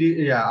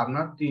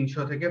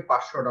 300 থেকে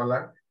 500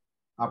 ডলার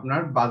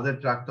আপনার বাজেট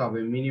রাখতে হবে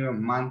মিনিমাম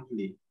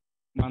মান্থলি।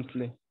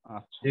 মান্থলি?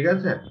 আচ্ছা। ঠিক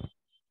আছে,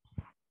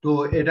 তো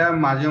এটা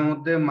মাঝে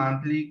মধ্যে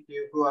মান্থলি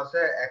কেউ কেউ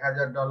আছে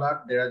 1000 ডলার,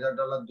 1500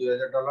 ডলার,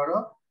 2000 ডলারও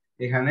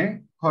এখানে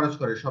খরচ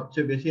করে।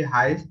 সবচেয়ে বেশি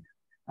হাইস্ট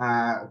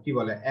কি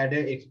বলে অ্যাড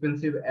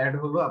এক্সপেন্সিভ অ্যাড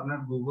হলো আপনার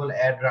গুগল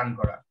অ্যাড রান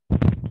করা।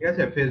 ঠিক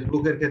আছে,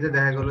 ফেসবুকের ক্ষেত্রে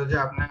দেখা গেল যে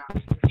আপনার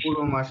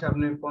পুরো মাসে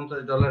আপনি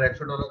 50 ডলার,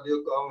 100 ডলার দিয়েও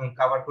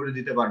কাভার করে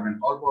দিতে পারবেন,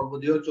 অল্প অল্প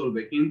দিয়েও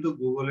চলবে, কিন্তু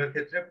গুগলের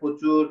ক্ষেত্রে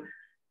প্রচুর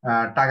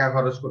টাকা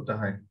খরচ করতে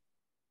হয়।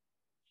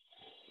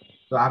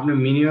 তো আপনি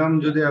মিনিমাম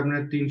যদি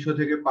আপনার 300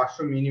 থেকে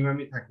 500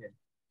 মিনিমামই থাকে,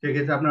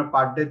 সেক্ষেত্রে আপনার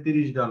পার ডে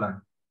 30 ডলার,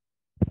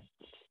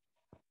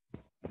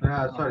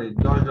 হ্যাঁ সরি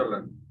 10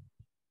 ডলার।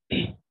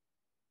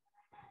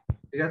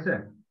 ঠিক আছে।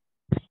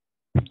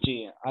 জি,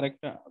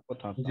 আরেকটা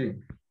কথা জি, স্যার,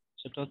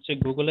 সেটা হচ্ছে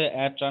গুগলে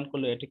অ্যাড রান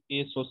করলে এটা কি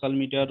সোশ্যাল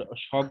মিডিয়ার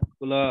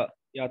সবগুলা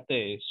ইয়াতে,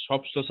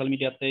 সব সোশ্যাল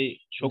মিডিয়াতেই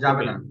শো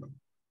যাবে করবে? না,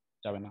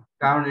 যাবে না?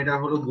 কারণ এটা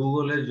হলো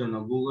গুগলের জন্য।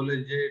 গুগলের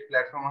যে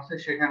প্ল্যাটফর্ম আছে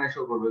সেখানে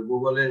শো করবে,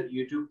 গুগলের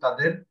ইউটিউব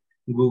তাদের,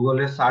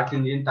 গুগলের সার্চ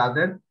ইঞ্জিন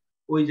তাদের,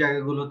 ওই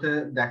জায়গাগুলোতে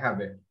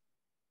দেখাবে।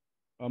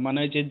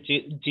 মানে যে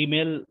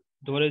জিমেল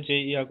ধরে যে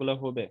ইয়াগুলো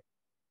হবে,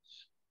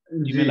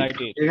 জি, জিমেল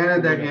আইডি এখানে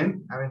গুগলে। দেখেন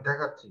আমি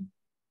দেখাচ্ছি।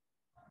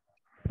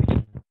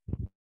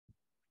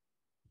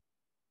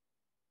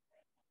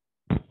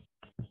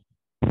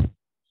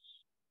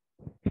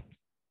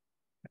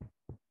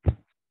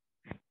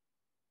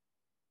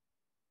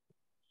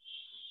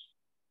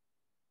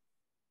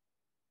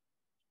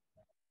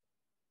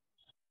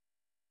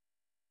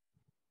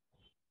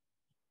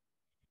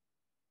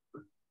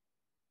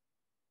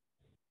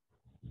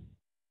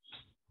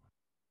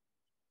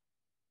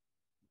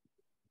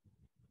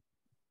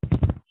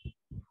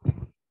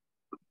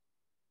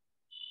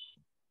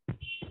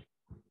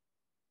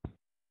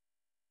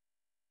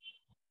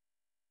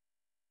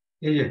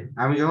 এই যে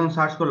আমি যখন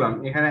সার্চ করলাম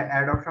এখানে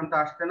অ্যাড অপশনটা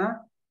আসছে না,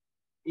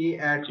 এই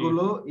অ্যাড জি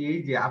গুলো, এই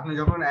যে আপনি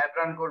যখন অ্যাড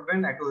রান করবেন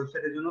একটা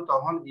ওয়েবসাইটের জন্য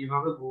তখন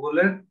এইভাবে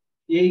গুগলের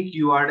এই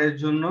কিওয়ার্ড এর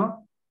জন্য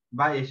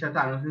বা এর সাথে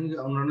আনুষঙ্গিক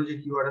অন্যান্য যে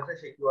কিওয়ার্ড আছে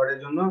সেই কিওয়ার্ডের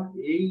জন্য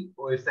এই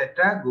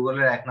ওয়েবসাইটটা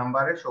গুগলের 1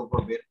 নম্বরে শো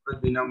করবে, এরপরে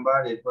 2 নম্বর,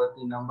 এরপরে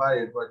 3 নম্বর,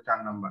 এরপরে 4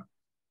 নম্বর।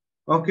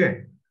 ওকে,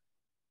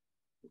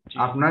 জি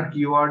আপনার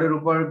কিওয়ার্ডের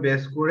উপর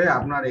বেস করে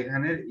আপনার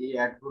এখানের এই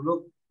অ্যাড গুলো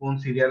কোন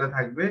সিরিয়ালে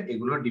থাকবে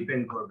এগুলো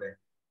ডিপেন্ড করবে।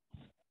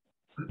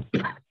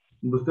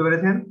 বুঝতে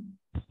পেরেছেন?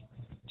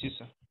 জি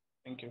স্যার,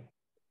 থ্যাংক ইউ।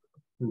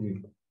 জি।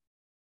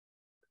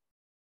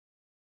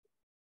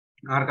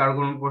 আর কারো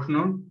কোনো প্রশ্ন?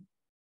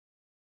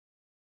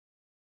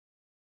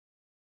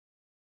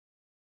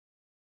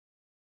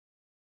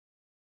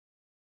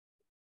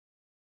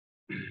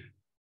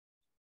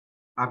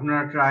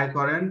 আপনারা ট্রাই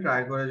করেন,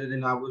 ট্রাই করে যদি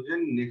না বুঝেন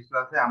নেক্সট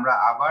ক্লাসে আমরা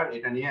আবার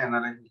এটা নিয়ে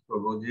অ্যানালাইসিস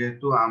করব।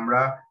 যেহেতু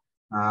আমরা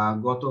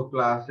গত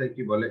ক্লাসে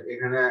কি বলে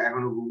এখানে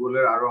এখনো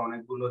গুগলের আরো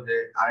অনেকগুলো যে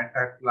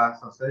আরেকটা ক্লাস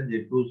আছে যে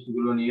টুলস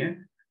গুলো নিয়ে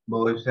বা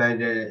ওয়েবসাইট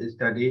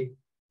স্টাডি,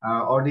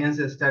 অডিয়েন্স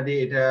স্টাডি,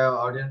 এটা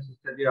অডিয়েন্স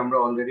স্টাডি আমরা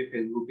অলরেডি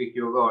ফেসবুকে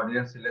কিভাবে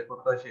অডিয়েন্স সিলেক্ট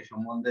করতে হয় সেই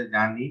সম্বন্ধে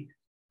জানি।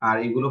 আর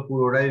এগুলো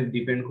পুরোটাই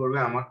ডিপেন্ড করবে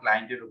আমার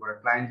ক্লায়েন্টের উপরে,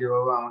 ক্লায়েন্ট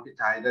যেভাবে আমাকে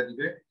চাহিদা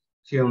দিবে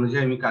সেই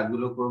অনুযায়ী আমি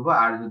কাজগুলো করব।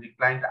 আর যদি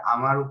ক্লায়েন্ট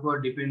আমার উপর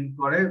ডিপেন্ড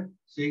করে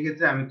সেই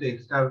ক্ষেত্রে আমি তো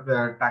এক্সট্রা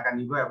টাকা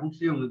নিব এবং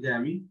সেই অনুযায়ী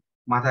আমি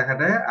মাথা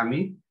খাটায় আমি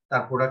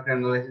তার প্রোডাক্ট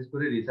অ্যানালাইসিস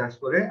করে রিসার্চ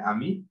করে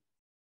আমি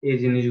এই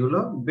জিনিসগুলো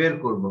বের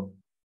করব।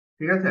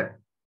 ঠিক আছে?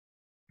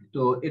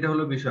 তো এটা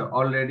হলো বিষয়।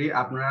 অলরেডি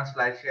আপনারা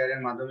স্লাইড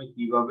শেয়ারের মাধ্যমে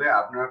কিভাবে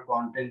আপনার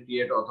কন্টেন্ট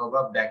ক্রিয়েট অথবা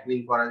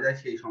ব্যাকলিংক করা যায়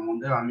সেই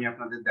সম্বন্ধে আমি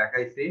আপনাদের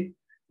দেখাইছি।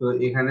 তো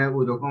এখানে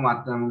ওই রকম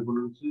এমন কোনো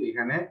কিছু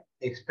এখানে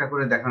এক্সট্রা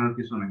করে দেখানোর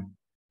কিছু নেই।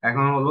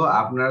 এখন হলো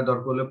আপনারা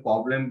দরকার হলে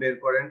প্রবলেম বের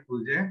করেন,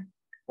 খুঁজে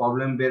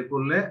প্রবলেম বের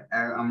করলে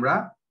আমরা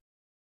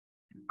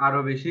আরো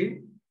বেশি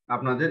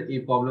আপনাদের এই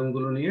প্রবলেম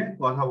গুলো নিয়ে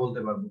কথা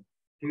বলতে পারবো।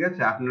 ঠিক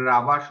আছে? আপনারা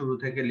আবার শুরু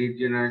থেকে লিড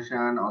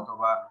জেনারেশন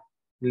অথবা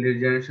লিড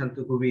জেনারেশন তো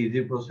খুবই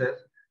ইজি প্রসেস,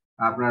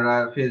 আপনারা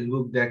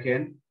ফেসবুক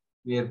দেখেন,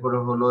 এরপরে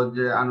হলো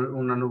যে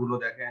অন্যান্য গুলো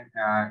দেখেন।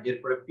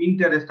 এরপরে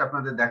পিন্টারেস্ট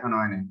আপনাদের দেখানো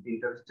হয় নাই,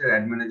 পিন্টারেস্টের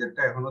অ্যাড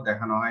ম্যানেজারটা এখনো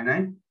দেখানো হয়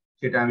নাই,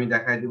 সেটা আমি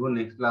দেখাই দিব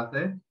নেক্সট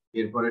ক্লাসে।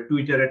 এরপরে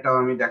টুইটারেরটাও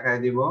আমি দেখাই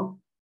দিব।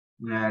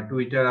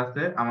 টুইটার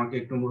আছে, আমাকে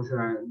একটু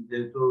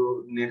যেহেতু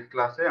নেক্সট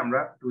ক্লাসে আমরা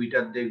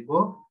টুইটার দেখব,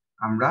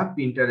 আমরা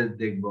পিন্টারেস্ট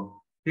দেখব।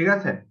 ঠিক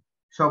আছে?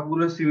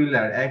 সবগুলো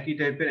সিমিলার, একই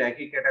টাইপের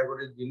একই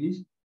ক্যাটাগরির জিনিস।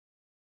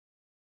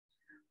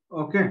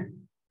 ওকে,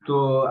 তো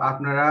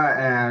আপনারা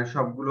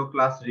সবগুলো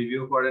ক্লাস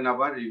রিভিউ করেন,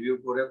 আবার রিভিউ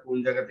করে কোন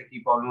জায়গাতে কি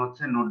প্রবলেম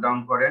হচ্ছে নোট ডাউন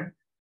করেন।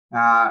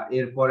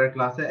 এরপরের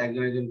ক্লাসে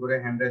একজন একজন করে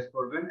হ্যান্ড রাইজ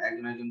করবেন,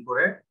 একজন একজন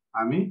করে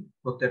আমি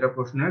প্রত্যেকটা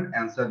প্রশ্নের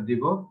অ্যান্সার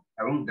দিব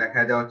এবং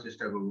দেখায় দেওয়ার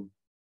চেষ্টা করব।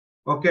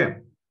 ওকে,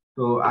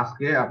 তো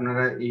আজকে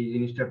আপনারা এই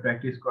জিনিসটা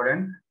প্র্যাকটিস করেন।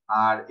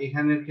 আর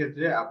এখানের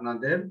ক্ষেত্রে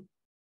আপনাদের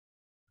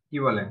কি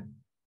বলে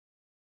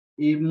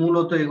এই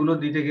মূলত এগুলো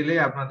দিতে গেলে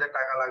আপনাদের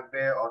টাকা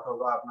লাগবে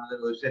অথবা আপনাদের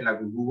ওয়েবসাইট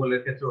লাগবে।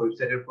 গুগলের ক্ষেত্রে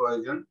ওয়েবসাইটের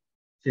প্রয়োজন,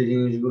 সেই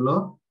জিনিসগুলো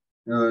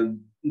আহ,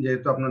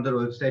 যেহেতু আপনাদের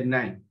ওয়েবসাইট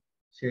নাই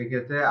সেই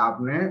ক্ষেত্রে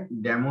আপনি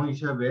ডেমো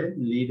হিসাবে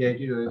লিড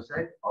আইটির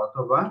ওয়েবসাইট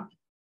অথবা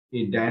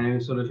এই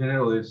ডাইনামিক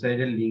সলিউশনের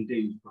ওয়েবসাইটের লিঙ্কটা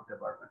ইউজ করতে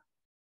পারবেন।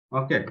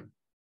 ওকে,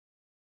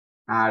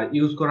 আর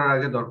ইউজ করার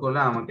আগে দরকার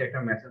হলে আমাকে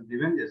একটা মেসেজ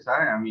দিবেন যে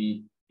স্যার আমি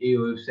এই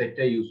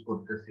ওয়েবসাইটটা ইউজ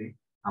করতেছি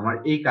আমার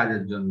এই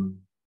কাজের জন্য।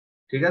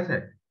 ঠিক আছে?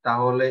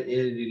 তাহলে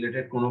এই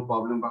রিলেটেড কোনো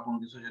প্রবলেম বা কোনো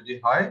কিছু যদি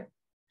হয়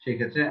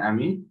সেক্ষেত্রে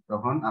আমি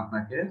তখন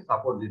আপনাকে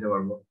সাপোর্ট দিতে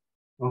পারবো।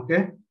 ওকে,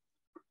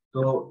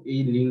 তো এই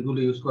লিঙ্ক গুলো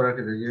ইউজ করার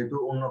ক্ষেত্রে যেহেতু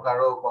অন্য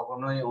কারো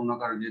কখনোই অন্য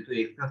কারো যেহেতু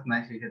এক্সেস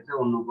নাই সেক্ষেত্রে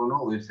অন্য কোনো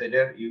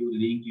ওয়েবসাইটের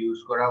লিঙ্ক ইউজ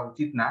করা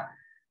উচিত না।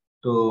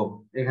 তো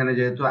এখানে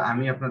যেহেতু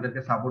আমি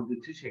আপনাদেরকে সাপোর্ট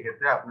দিচ্ছি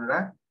সেক্ষেত্রে আপনারা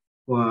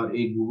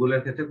এই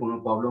গুগলের ক্ষেত্রে কোনো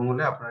প্রবলেম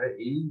হলে আপনারা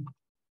এই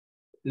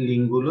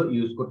লিঙ্ক গুলো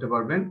ইউজ করতে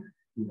পারবেন।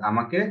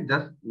 আমাকে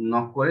জাস্ট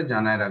নক করে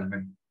জানায়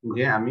রাখবেন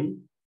যে আমি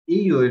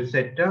এই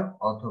ওয়েবসাইটটা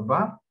অথবা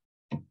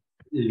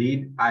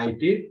লিড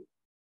আইটির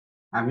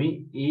আমি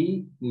এই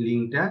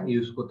লিঙ্কটা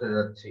ইউজ করতে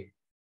যাচ্ছি।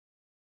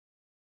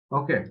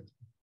 ওকে,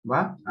 বা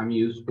আমি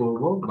ইউজ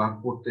করব বা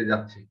করতে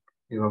যাচ্ছি,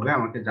 এভাবে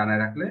আমাকে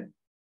জানায় রাখলে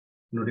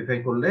নোটিফাই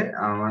করলে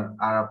আমার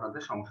আর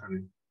আপনাদের সমস্যা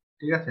নেই।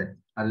 ঠিক আছে?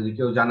 আর যদি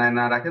কেউ জানায়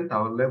না রাখেন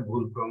তাহলে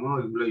ভুল ক্রমে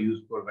ওইগুলো ইউজ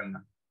করবেন না,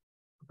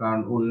 কারণ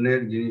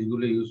অন্যের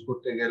জিনিসগুলো ইউজ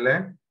করতে গেলে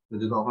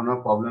যদি কখনো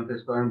প্রবলেম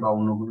ফেস করেন বা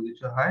অন্য কোনো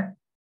কিছু হয়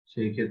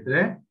সেই ক্ষেত্রে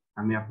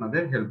আমি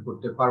আপনাদের হেল্প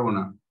করতে পারবো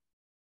না।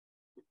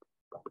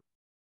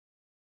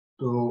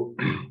 তো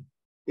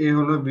এই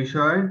হলো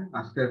বিষয়,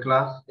 আজকের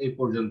ক্লাস এই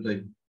পর্যন্তই।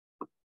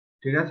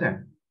 ঠিক আছে?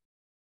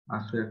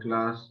 আজকের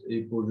ক্লাস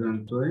এই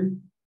পর্যন্তই।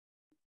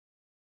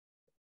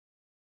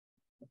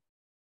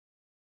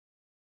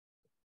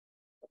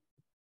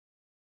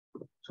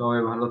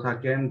 সবাই ভালো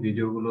থাকেন,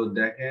 ভিডিওগুলো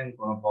দেখেন,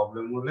 কোনো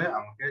প্রবলেম হলে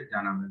আমাকে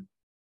জানাবেন।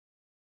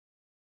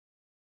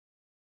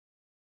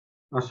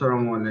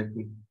 আসসালামু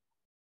আলাইকুম।